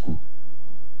primary school.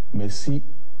 Messi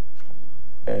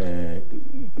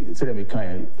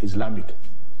Islamic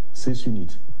 6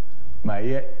 unit.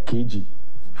 My KG,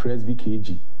 Fresby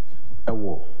KG,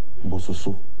 Ewo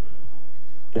Bososo.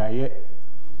 Yaye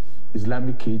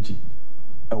Islamic KG,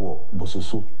 Ewo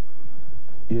Bososo.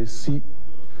 You see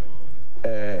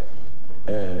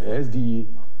SDA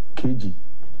KG,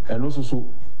 and also so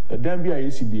then be a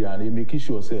ACB and they make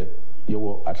sure say you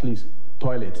will at least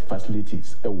toilet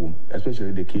facilities,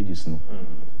 especially the cages. No,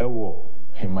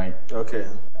 okay.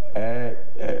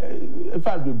 If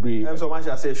I be brief, so much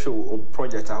I say show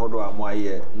project. How do I more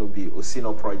no be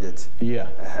Osino project? Yeah,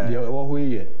 the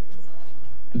way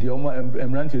the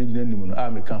Emirante engineer nimu I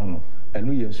make no, and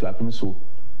we use swapping so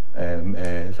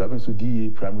DA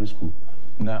primary school.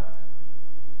 Now,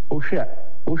 Osha,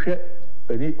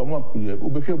 any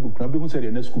Obesha book. Now, who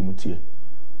said the school no tier.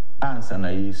 Answer na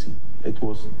easy. It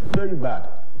was very bad.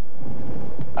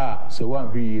 So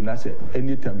one we na say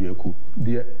anytime you could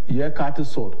the year cut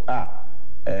sword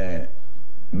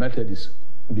Methodist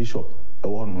bishop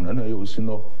one no you see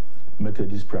no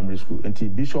Methodist primary school until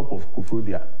bishop of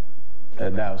Kufrodia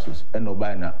diocese and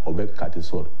Obina Obek cut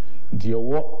sword the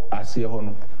war ase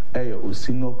hono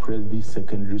Osino Presby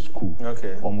secondary school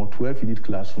okay almost 12 unit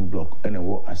classroom block and a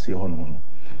war ase hono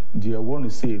the one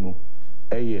say no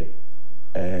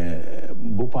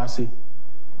Bopase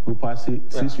we pass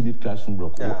 6-unit classroom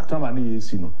block. Time and you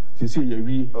see no. You see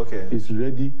it's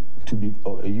ready to be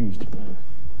used.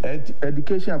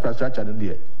 Education infrastructure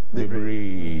there.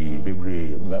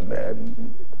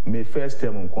 My first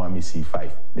term on Kwame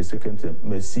C5, my second term,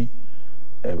 my C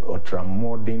ultra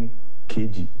modern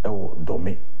KG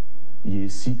Dome. You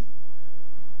see,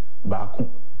 back on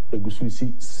you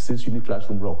see 6-unit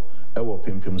classroom block.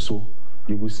 So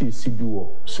you will see CBO,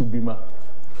 Subima,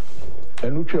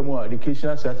 and more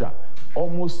educational center.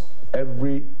 Almost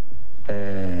every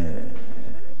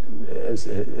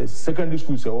secondary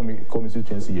school say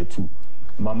constituency year 2.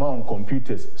 Mama on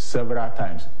computers several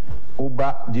times.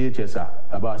 Oba DHS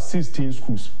about 16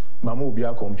 schools. Mama will be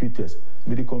our computers.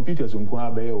 But the computers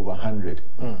will be over 100.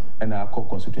 And our core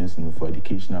constituency for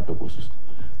educational purposes.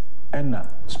 And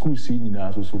schools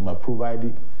also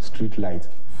provide street lights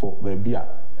for the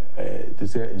to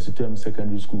say in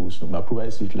secondary schools.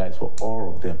 Provide street lights for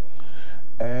all of them.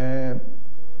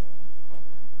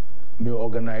 We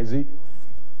organize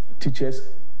teachers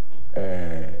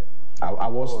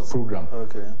awards program.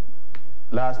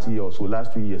 Last year or so,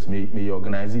 last 2 years, may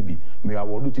organize it. May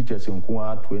award teachers in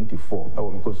 24. I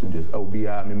will be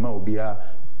a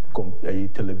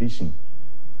television.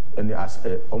 And as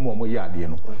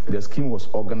the scheme was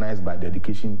organized by the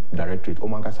Education Directorate.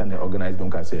 Oman organized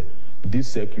this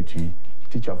secretary,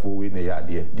 teacher for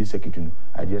this secretary.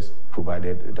 I just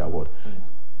provided the award.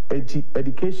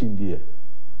 Education there,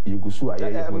 you go so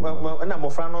and I'm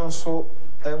also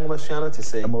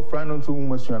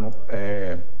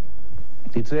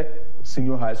it's a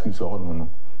senior high school so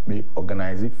may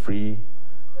organize it free,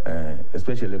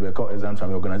 especially because exams.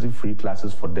 I'm organizing free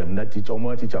classes for them. That teach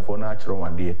more teacher for natural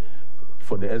one day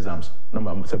for the exams.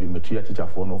 Number material teacher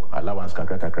for no allowance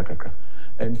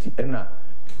and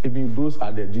even those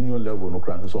at the junior level no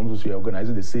classes. So we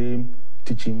organizing the same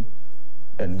teaching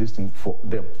and this thing for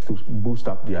them to boost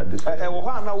up their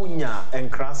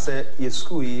and class your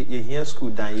school, you hear school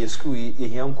down your school, you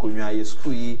hear your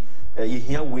school, you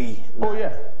hear we. Oh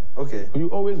yeah. Okay. You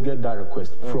always get that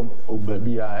request from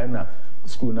Obabia and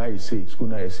school now you say,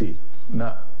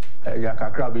 na ya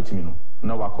kakra betimi no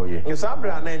na wakoye. You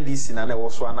sabra na NDC na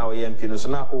was one now MP no so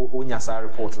na onya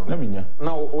report no. Na minya.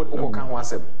 Na o kan ho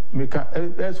asem.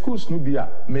 Meka schools no bia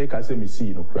make as me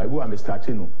see no cry. We am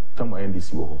starting no tam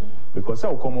NDC wo. Because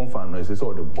our common fan is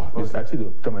all the boy. We started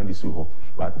to come NDC wo.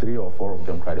 But 3 or 4 of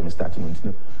them cry them starting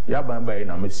no. Ya ban by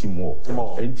na me see more.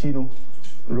 Enti no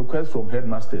request from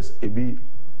headmasters e be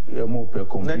more per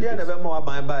computer. Na dia na be more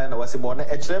ban by na wase more na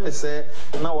e kire me say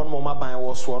na won more ban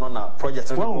wo so no na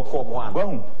project no ko mo an.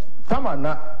 Well, tama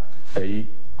na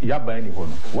ya ban ni ho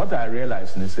no. What I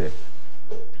realized is say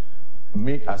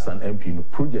me as an MP no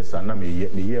projects na me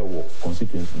year work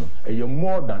constituency no. E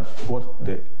more than what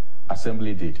the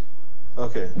assembly did.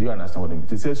 Okay. Do you understand what I mean?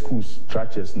 To say schools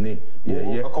structures me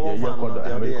more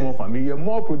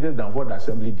projects than what the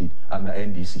assembly did and the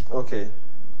NDC. Okay.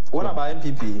 What about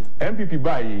MPP? MPP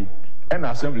by an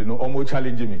assembly no almost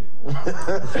challenging me.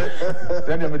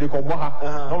 Then they come back.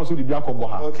 Also the Biako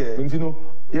Boha. Okay. You know,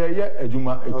 a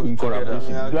Juma in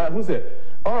collaboration. Who said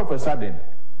all of a sudden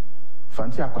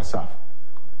Fantia Kwasaf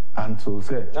and so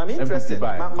say I'm interested.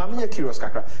 I'm curious,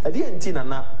 Kakra. I didn't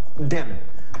na then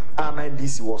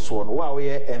NDC was one. Wow, we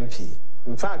MP.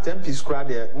 In fact, MP squad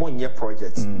the money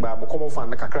projects. But mo common fan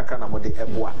na kakra na mo de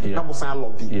eboa. Na mo san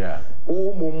lobby. Yeah.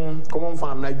 O mum common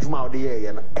fan na juma o de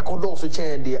ye na. E kodo so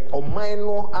chen de o man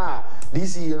no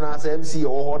DC na MC o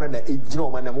ho na ejina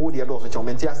o man na mo de do so chen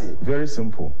menti ase. Very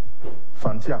simple.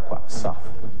 Fantiakwa South.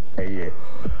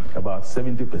 About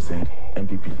 70%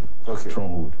 MPP. Okay.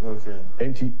 Stronghold. Okay.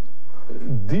 And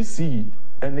DC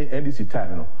and NDC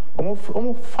time no.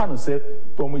 Almost fun say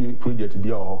project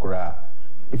be our okra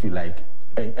if you like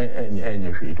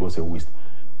it was a waste.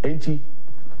 They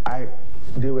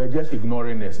were just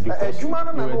ignoring us because they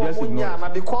were just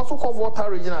ignoring. Because of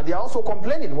water regional, they are also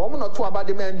complaining. Woman not too about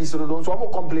the man this don't so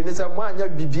complaining say man ya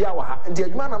bibia wa ha. Nti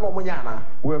adwuma na no mo nya na.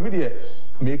 Well media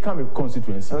may come a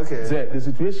constituency. Okay. The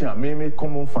situation may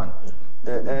common fund.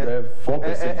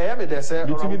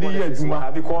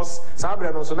 4%. Because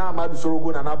Sabra no so na Amadu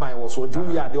Sorogo na ban was so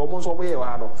do ya the almost over here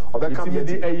ha no. Obeka me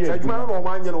say adwuma no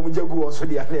man nya no mo jagu also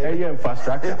dia na.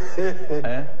 Infrastructure.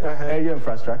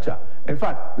 Infrastructure. In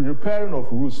fact, repairing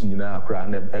of roofs in Accra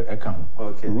and account.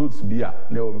 Roofs beer.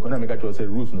 No, because I make say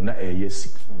roofs no na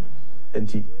yes.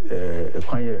 Enti a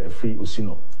free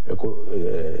usino. Na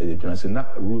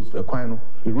roofs no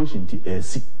erosion ti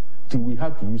we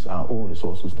have to use our own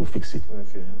resources to fix it.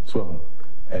 Okay. So,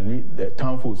 and the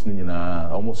town folks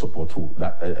almost support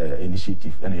that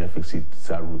initiative and they fix it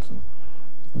routes.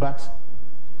 But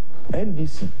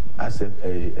NDC as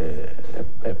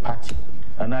a party,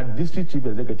 and our district chief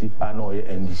executive are not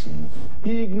NDC.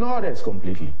 He ignored us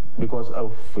completely because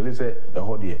of Phyllis a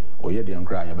hodie or yet the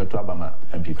cry about Obama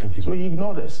MP. So he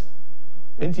ignored us.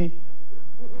 And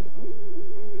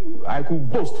I could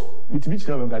boast with which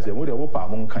number I said, what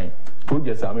the kind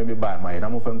projects I may buy my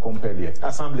Omanfm compare the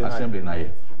assembly.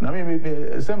 Now, maybe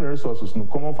assembly resources no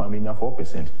common family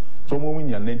 4%. So when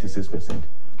you're 96%.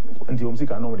 Until I'm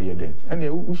sick, I know the day.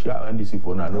 And we share NDC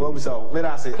for now. No, so let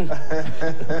us say.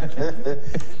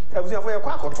 I was for a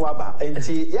quack or twaba. And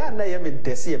see, yeah, I am in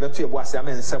the sea, but you was a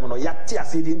man, seven or Yatia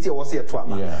City, until was here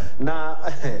twaba. Now,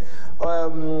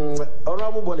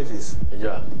 Honorable Boniface.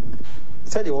 Yeah.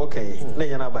 Said you okay,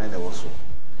 Nayana by the also.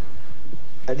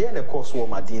 At the end, of course,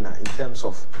 Medina in terms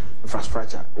of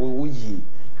infrastructure, we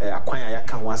acquire a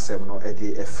can 17 or a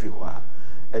day everywhere.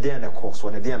 A day and a course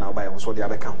when a day and I'll buy also the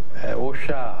other count.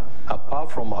 Osha,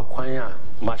 apart from acquire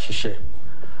Mashishe,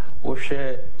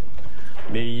 Osha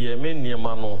may mean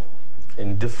mano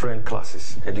in different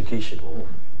classes, education,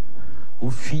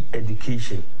 who fee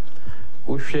education,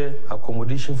 Osha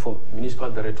accommodation for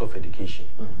municipal director of education,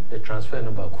 the transfer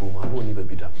number Kuma, who never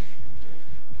be done.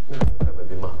 Never,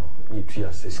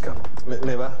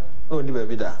 no, never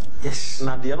be done. Yes,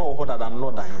 now they know what I'm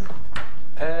not dying.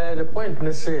 The point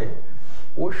is say.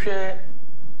 We share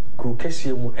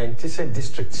Krukesium and Tisse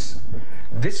districts.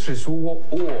 Districts who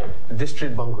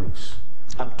district bungalows.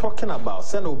 I'm talking about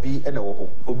send Obi and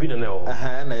Obi and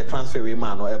a transfer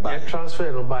man or a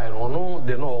transfer no buy or no,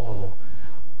 they know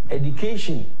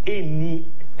education any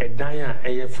a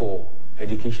dia for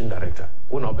education director.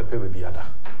 One of the paper be other.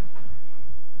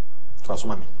 Trust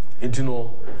me. You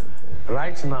know,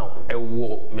 right now, a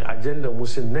war agenda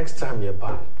was next time you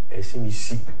buy.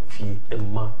 SMEC fee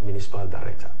Emma municipal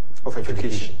director of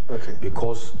education. Okay.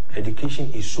 Because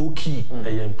education is so key and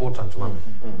important, man.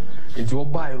 It's your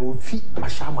buy fee a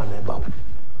shaman about.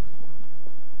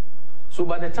 So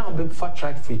by the time big fat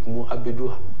track fit more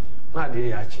abedu na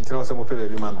dey yachi. Tell us some people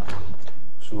every man.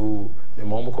 So the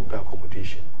mom compare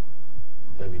accommodation.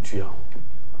 Na be tuya.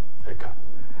 Eka.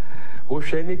 O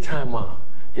share any time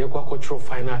you go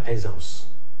final exams.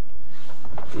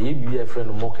 You be a friend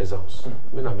of mock exams.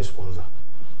 Me na me sponsor.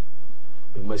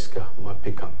 Me maska, my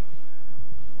pickup.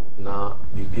 Na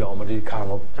be already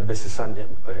kind of a best Sunday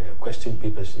question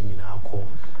papers in our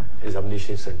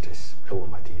examination centers.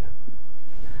 Medina.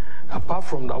 Apart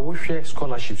from that, we share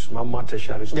scholarships. My mother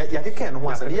shares. Yeah, they can.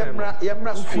 Once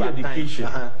yamra school education.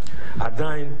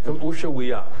 Adine, we share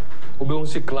we are. We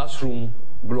only classroom,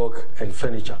 block, and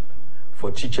furniture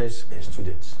for teachers and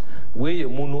students. We a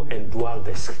mono and dual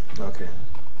desk. Okay.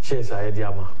 Chairs are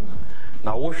diama.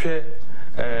 Now we share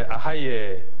a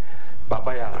high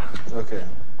Babayara. Okay.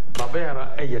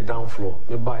 Babayara a down floor.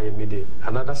 We buy a midday.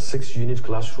 Another 6-unit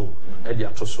classroom at the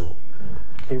Atosoro.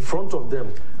 In front of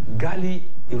them, galley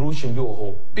erosion be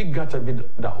a big gutter be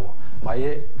daho. By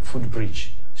a foot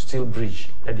bridge, steel bridge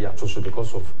at the Atosoro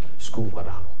because of school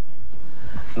badano.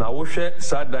 Now we share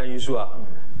sad dying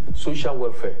social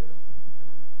welfare.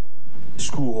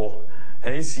 School hall,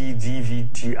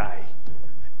 NCDVTI,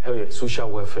 social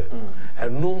welfare,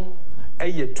 and no,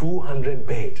 a 200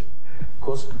 bed,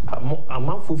 because a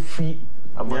month for free,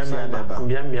 a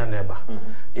neighbor,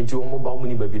 into a mobile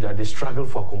money baby that they struggle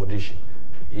for accommodation.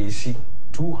 You see,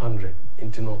 200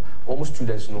 into no, almost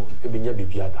students know, Binya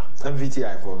Bibiada.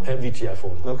 MVTI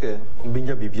phone. Okay.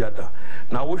 Binya Bibiada.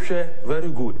 Now we share very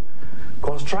good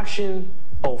construction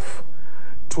of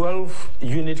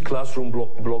 12-unit classroom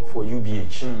block for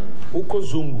UBH. Uko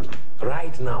Zungu,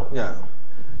 right now. Yeah.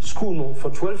 School no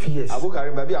for 12 years.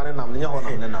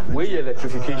 Where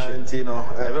electrification.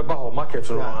 Market.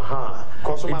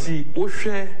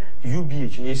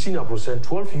 UBH, you see now percent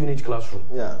 12-unit classroom.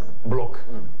 Yeah. Block.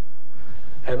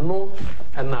 And no,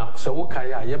 and now so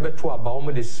Wakaya, you better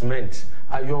about the cement,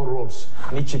 iron rods,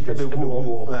 niche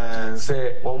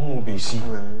say or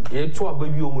BC. You to a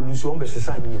baby or lose your best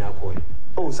sign in a coin.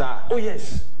 Oh, sir. Oh,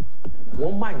 yes.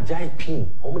 One man jai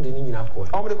pin, over the Nina coin.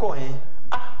 Over the coin.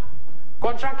 Ah,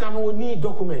 contractor would need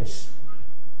documents.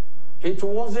 It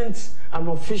wasn't an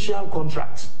official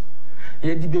contract.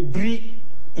 You did the brief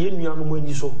in your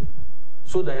money so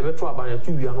that you better buy a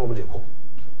 2 year over the call.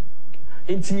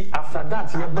 After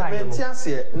that, you buy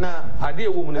now. I did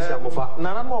a woman is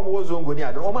Nana was on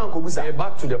Gonia, Oman Kobusa.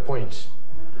 Back to the point.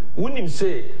 Wouldn't him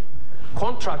say,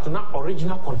 contract, not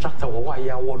original contractor, why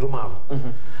you are Waterman?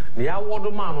 The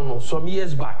Waterman no some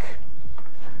years back.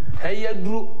 Hey, you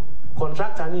drew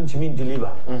contractor and to me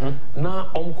deliver.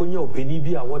 Now, Onkonyo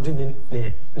Penibia, what didn't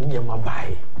near my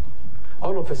buy.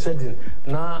 All of a sudden,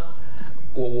 now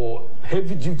or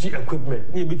heavy duty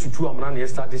equipment. Near be to 2 amran,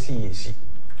 start to see.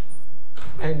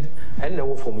 And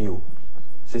they from you.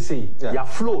 Say, ya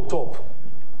flow top,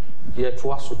 ya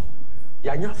twasso,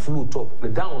 ya flow top, the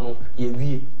down,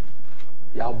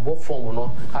 ya above form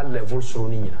no at level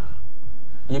surrounding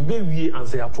ye be and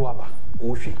say atuaba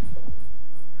ofi.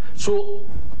 So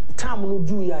time no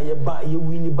do ya ye buy ye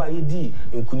win buy ye di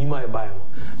nkunima ye buy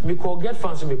no. Me ko get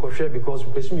fancy me ko share because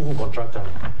person even contractor.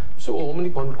 So how many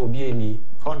obi any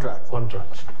contract.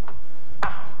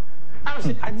 I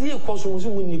say I did cause we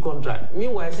win contract.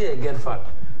 Meanwhile I say I get fat.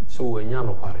 So when you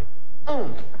no pare.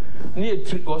 Near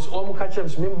was almost catch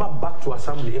us member back to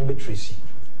assembly in Betracy.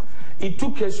 It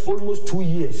took us almost 2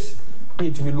 years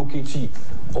to be located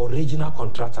original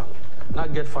contractor.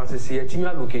 Not get fancy say a team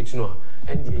locate no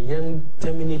and the young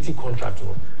terminating contractor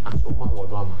and so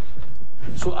man.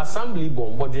 So assembly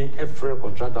bombarding every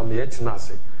contractor me yet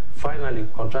nase. Finally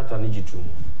contractor need to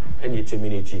and you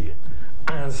terminate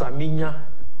and Saminya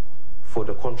for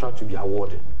the contract to be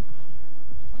awarded.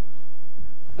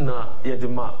 Now,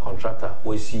 Yedema contractor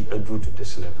we see a drew to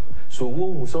this level. So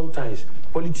we sometimes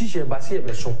politicians basi a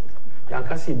beson,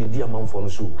 yankasi be dear man for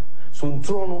so. So in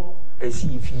Toronto, I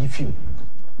see if you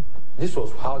this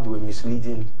was how they were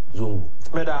misleading Zongo.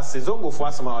 Medas Zongo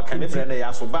for some our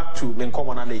can so back to men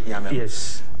common and the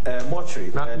yes.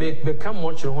 Mortuary. Now become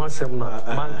mortuary one seminar.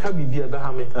 Man can be a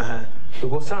Bahame.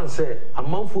 Because some say a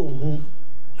month for whom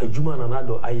a Juman and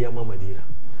another I am a Madina.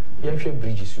 You share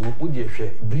bridges, would you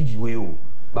share bridge way?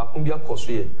 Bakumbia cost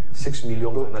 6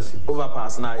 million Ghana cedis.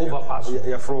 Overpass now. Overpass.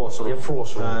 Your frost.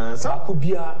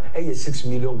 Bakubia 6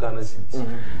 million Ghana cedis.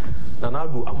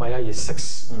 Nanado Amaya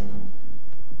 6.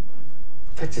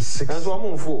 36. That's what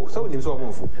I'm for. So we need to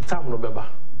move for. Time no beba.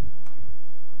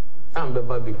 Time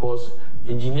beba because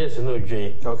engineers no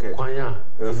join. Okay. Kwanya.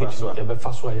 Ebe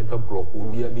faswa ebe block.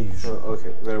 Obi abi use.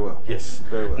 Okay. Very well. Yes.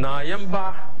 Very well. Now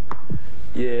yamba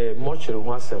ye mortuary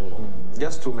one sem.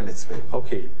 Just 2 minutes, babe.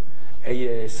 Okay.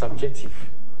 A subjective.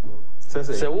 So,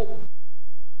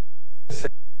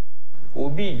 will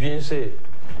be Jane say,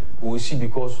 we see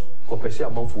because Opesi a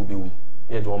month will be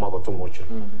near the Omago to watch.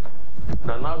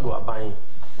 Nanado are buying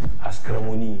as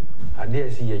ceremony, I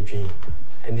dare see a dream,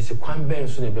 and it's a quan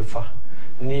bench in the befa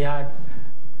near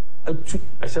a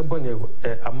simple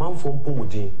a month from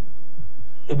Pumudin,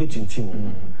 a bit in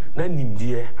team. Nanim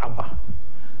dear Abba.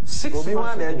 6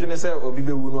 months and you say, or be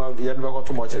able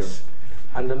to watch it.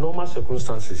 Under normal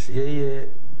circumstances, if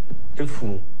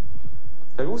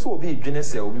there also be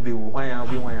Genesis, will be why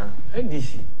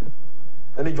NDC.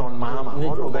 And John Mama,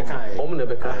 because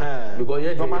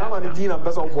John Mama, the Dean of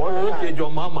Bessel, okay,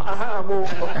 John Mama.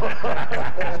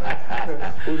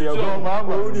 John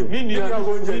Mama, meaning you are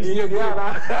going to you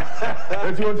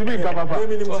want to be Papa.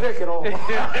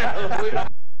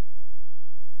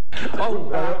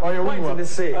 Oh, you want to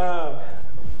say,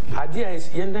 idea is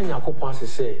Yenda Yakopas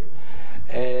say.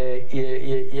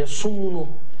 Ye sumuno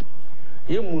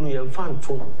ye munu ye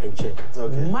fanto enche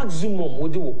maximum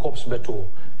with the cops battle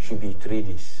should be 3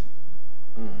 days.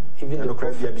 Even the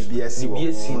BBS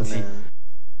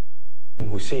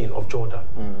Hussein of Jordan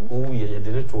who ye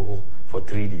did for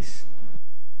 3 days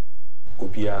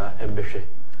Ubia Mbeshe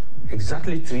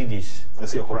exactly 3 days.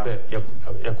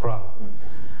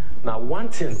 Now one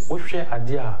thing we share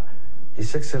idea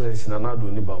His Excellency Nanado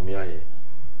Nibaumiaye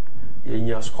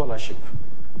ye scholarship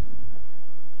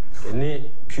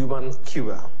any Cuba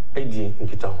Eddie in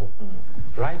Kitaho.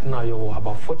 Right now you have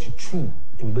about 42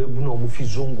 in Bebuno Mufi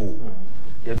Zongo.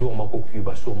 You do Mako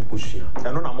Cuba so Mupushia.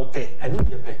 I know I'm pay. I need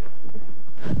your pay.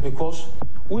 Because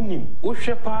Unim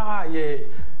Ushepa ye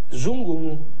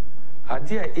Zongo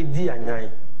Adia Edi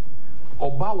Anyai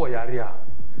Obawa Yaria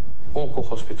Onko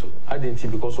Hospital. I didn't see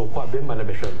because of what Bemba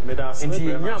Nebesha. Inti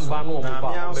Yamba no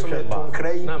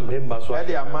Bemba so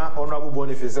Ediama Honorable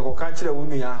Boniface, the country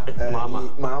Unia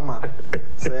Mama.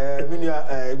 Minia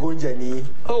Gonjani.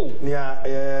 Oh, near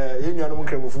Union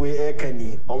Mukremufu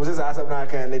Ekani. Almost as I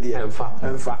can and don't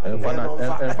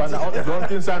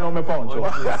think I know my pound.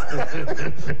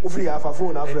 Ufri have a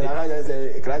phone after I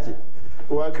say Kraji.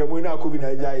 Welcome, we now could be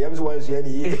Nigeria. I'm so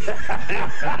any.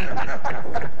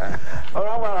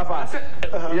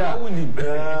 Yeah,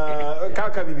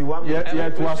 Kaka be one. Yeah,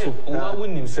 to us. What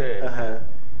wouldn't him say?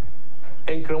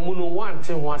 And Kramuno one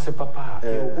thing once a papa,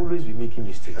 you always be making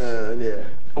mistakes. Yeah.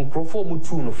 And Crawford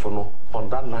Mutuno for no on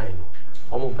that line.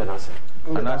 Almost penance.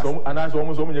 And that's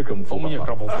almost only you come from your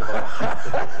trouble.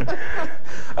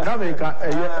 Nameka,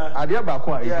 Adia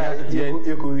Bakwa,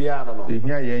 you could be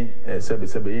a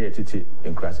service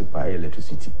in classify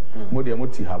electricity.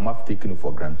 Modiamuti have not taken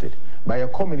for granted by a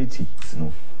community.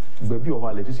 No, baby of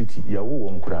electricity, Yahoo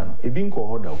on Crown, a being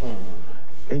called out.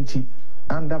 enti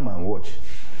under my watch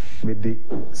with the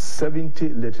 70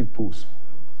 electric poles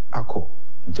ako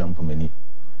jump many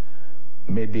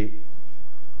made the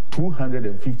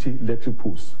 250 electric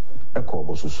poles eko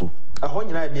bosusu aho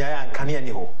nyina bia ya nkane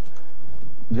ani ho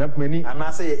jump many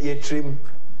anase ye trim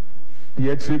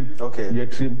okay ye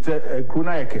trim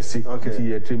krona ye kesi ti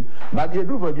ye trim but ye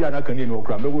do ba bia na kane ni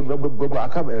okra me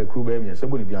aka kruba emi se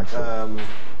boni bia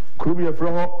kruba ye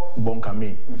from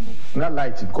bonkame na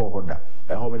light ko hoda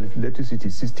how electricity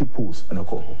 60 poles and a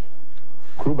call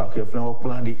kruba ke from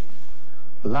plan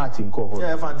light in call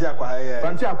yeah fanti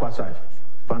akwa side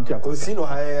osino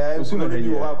ha osino ni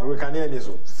wa kru kane ani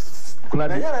so kuna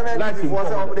light in for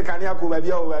say the kane akwa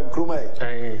bia o kruma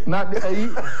na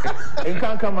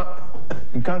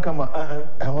nkankama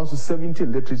I want 70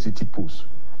 electricity poles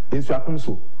in so happen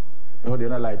so no dey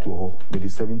na light wo with the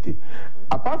 70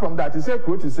 apart from that he say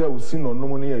quote say osino no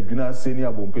money adwuna seni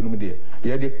abompenu de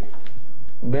ye de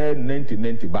be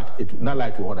 90 but it na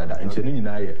light wo that and cheni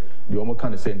nyina ye the omo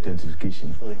kind of say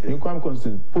intensification in kwam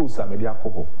constant posts are media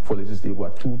alcohol for electricity over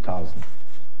 2000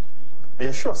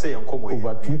 you sure say enkomo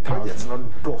over 2000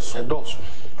 not dos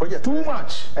project too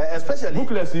much especially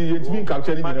bookless you been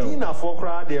capturing Madina for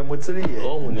crowd the motiri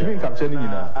you been capturing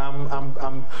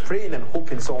I'm praying and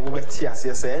hoping so we get here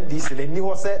say this le ni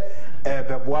ho say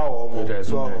beboa o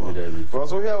so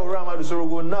so here Ramadu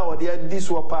Sorogo now they this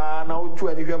wapa na otu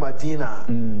ani hwe Madina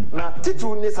na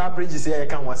titu ni sa bridge say e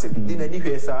kan wase di na ni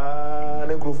hwe sa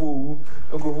na nkrofo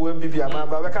MPP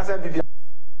amamba be ka say MPP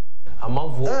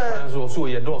amavo fans so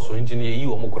ye doso engineer yi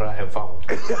o mukura emfa ho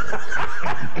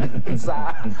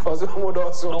sa ozo mo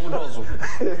doso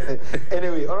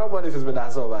anyway honorable if is be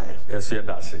that so by yes yeah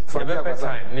that's it e be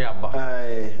time ni aba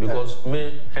because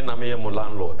me and na me am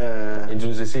landlord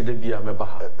into say de bia me ba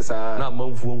na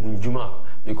manfu hunjuma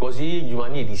because ye juma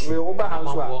ni edisi me oba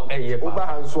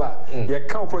hanso a ye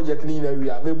kan project ni na wi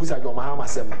a me busa jo mahama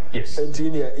sem yes enti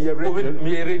ni ye ready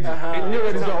me ready and you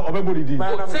ready so obebodi di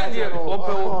send you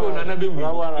open na be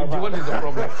wi what is the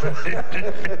problem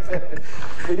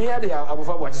the idea dey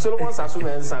abofa bo Solomon Sasu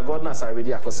mensa God na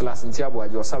saredi akoslas nti abo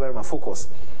ajo saber ma focus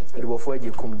e do fo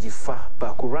aje kum jifa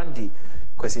ba ko Randy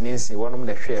kwasinensi wonom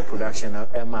na hwe production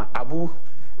ema abu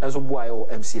enso boayo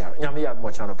MCR nyame ya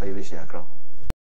mo channel pa ye be share akra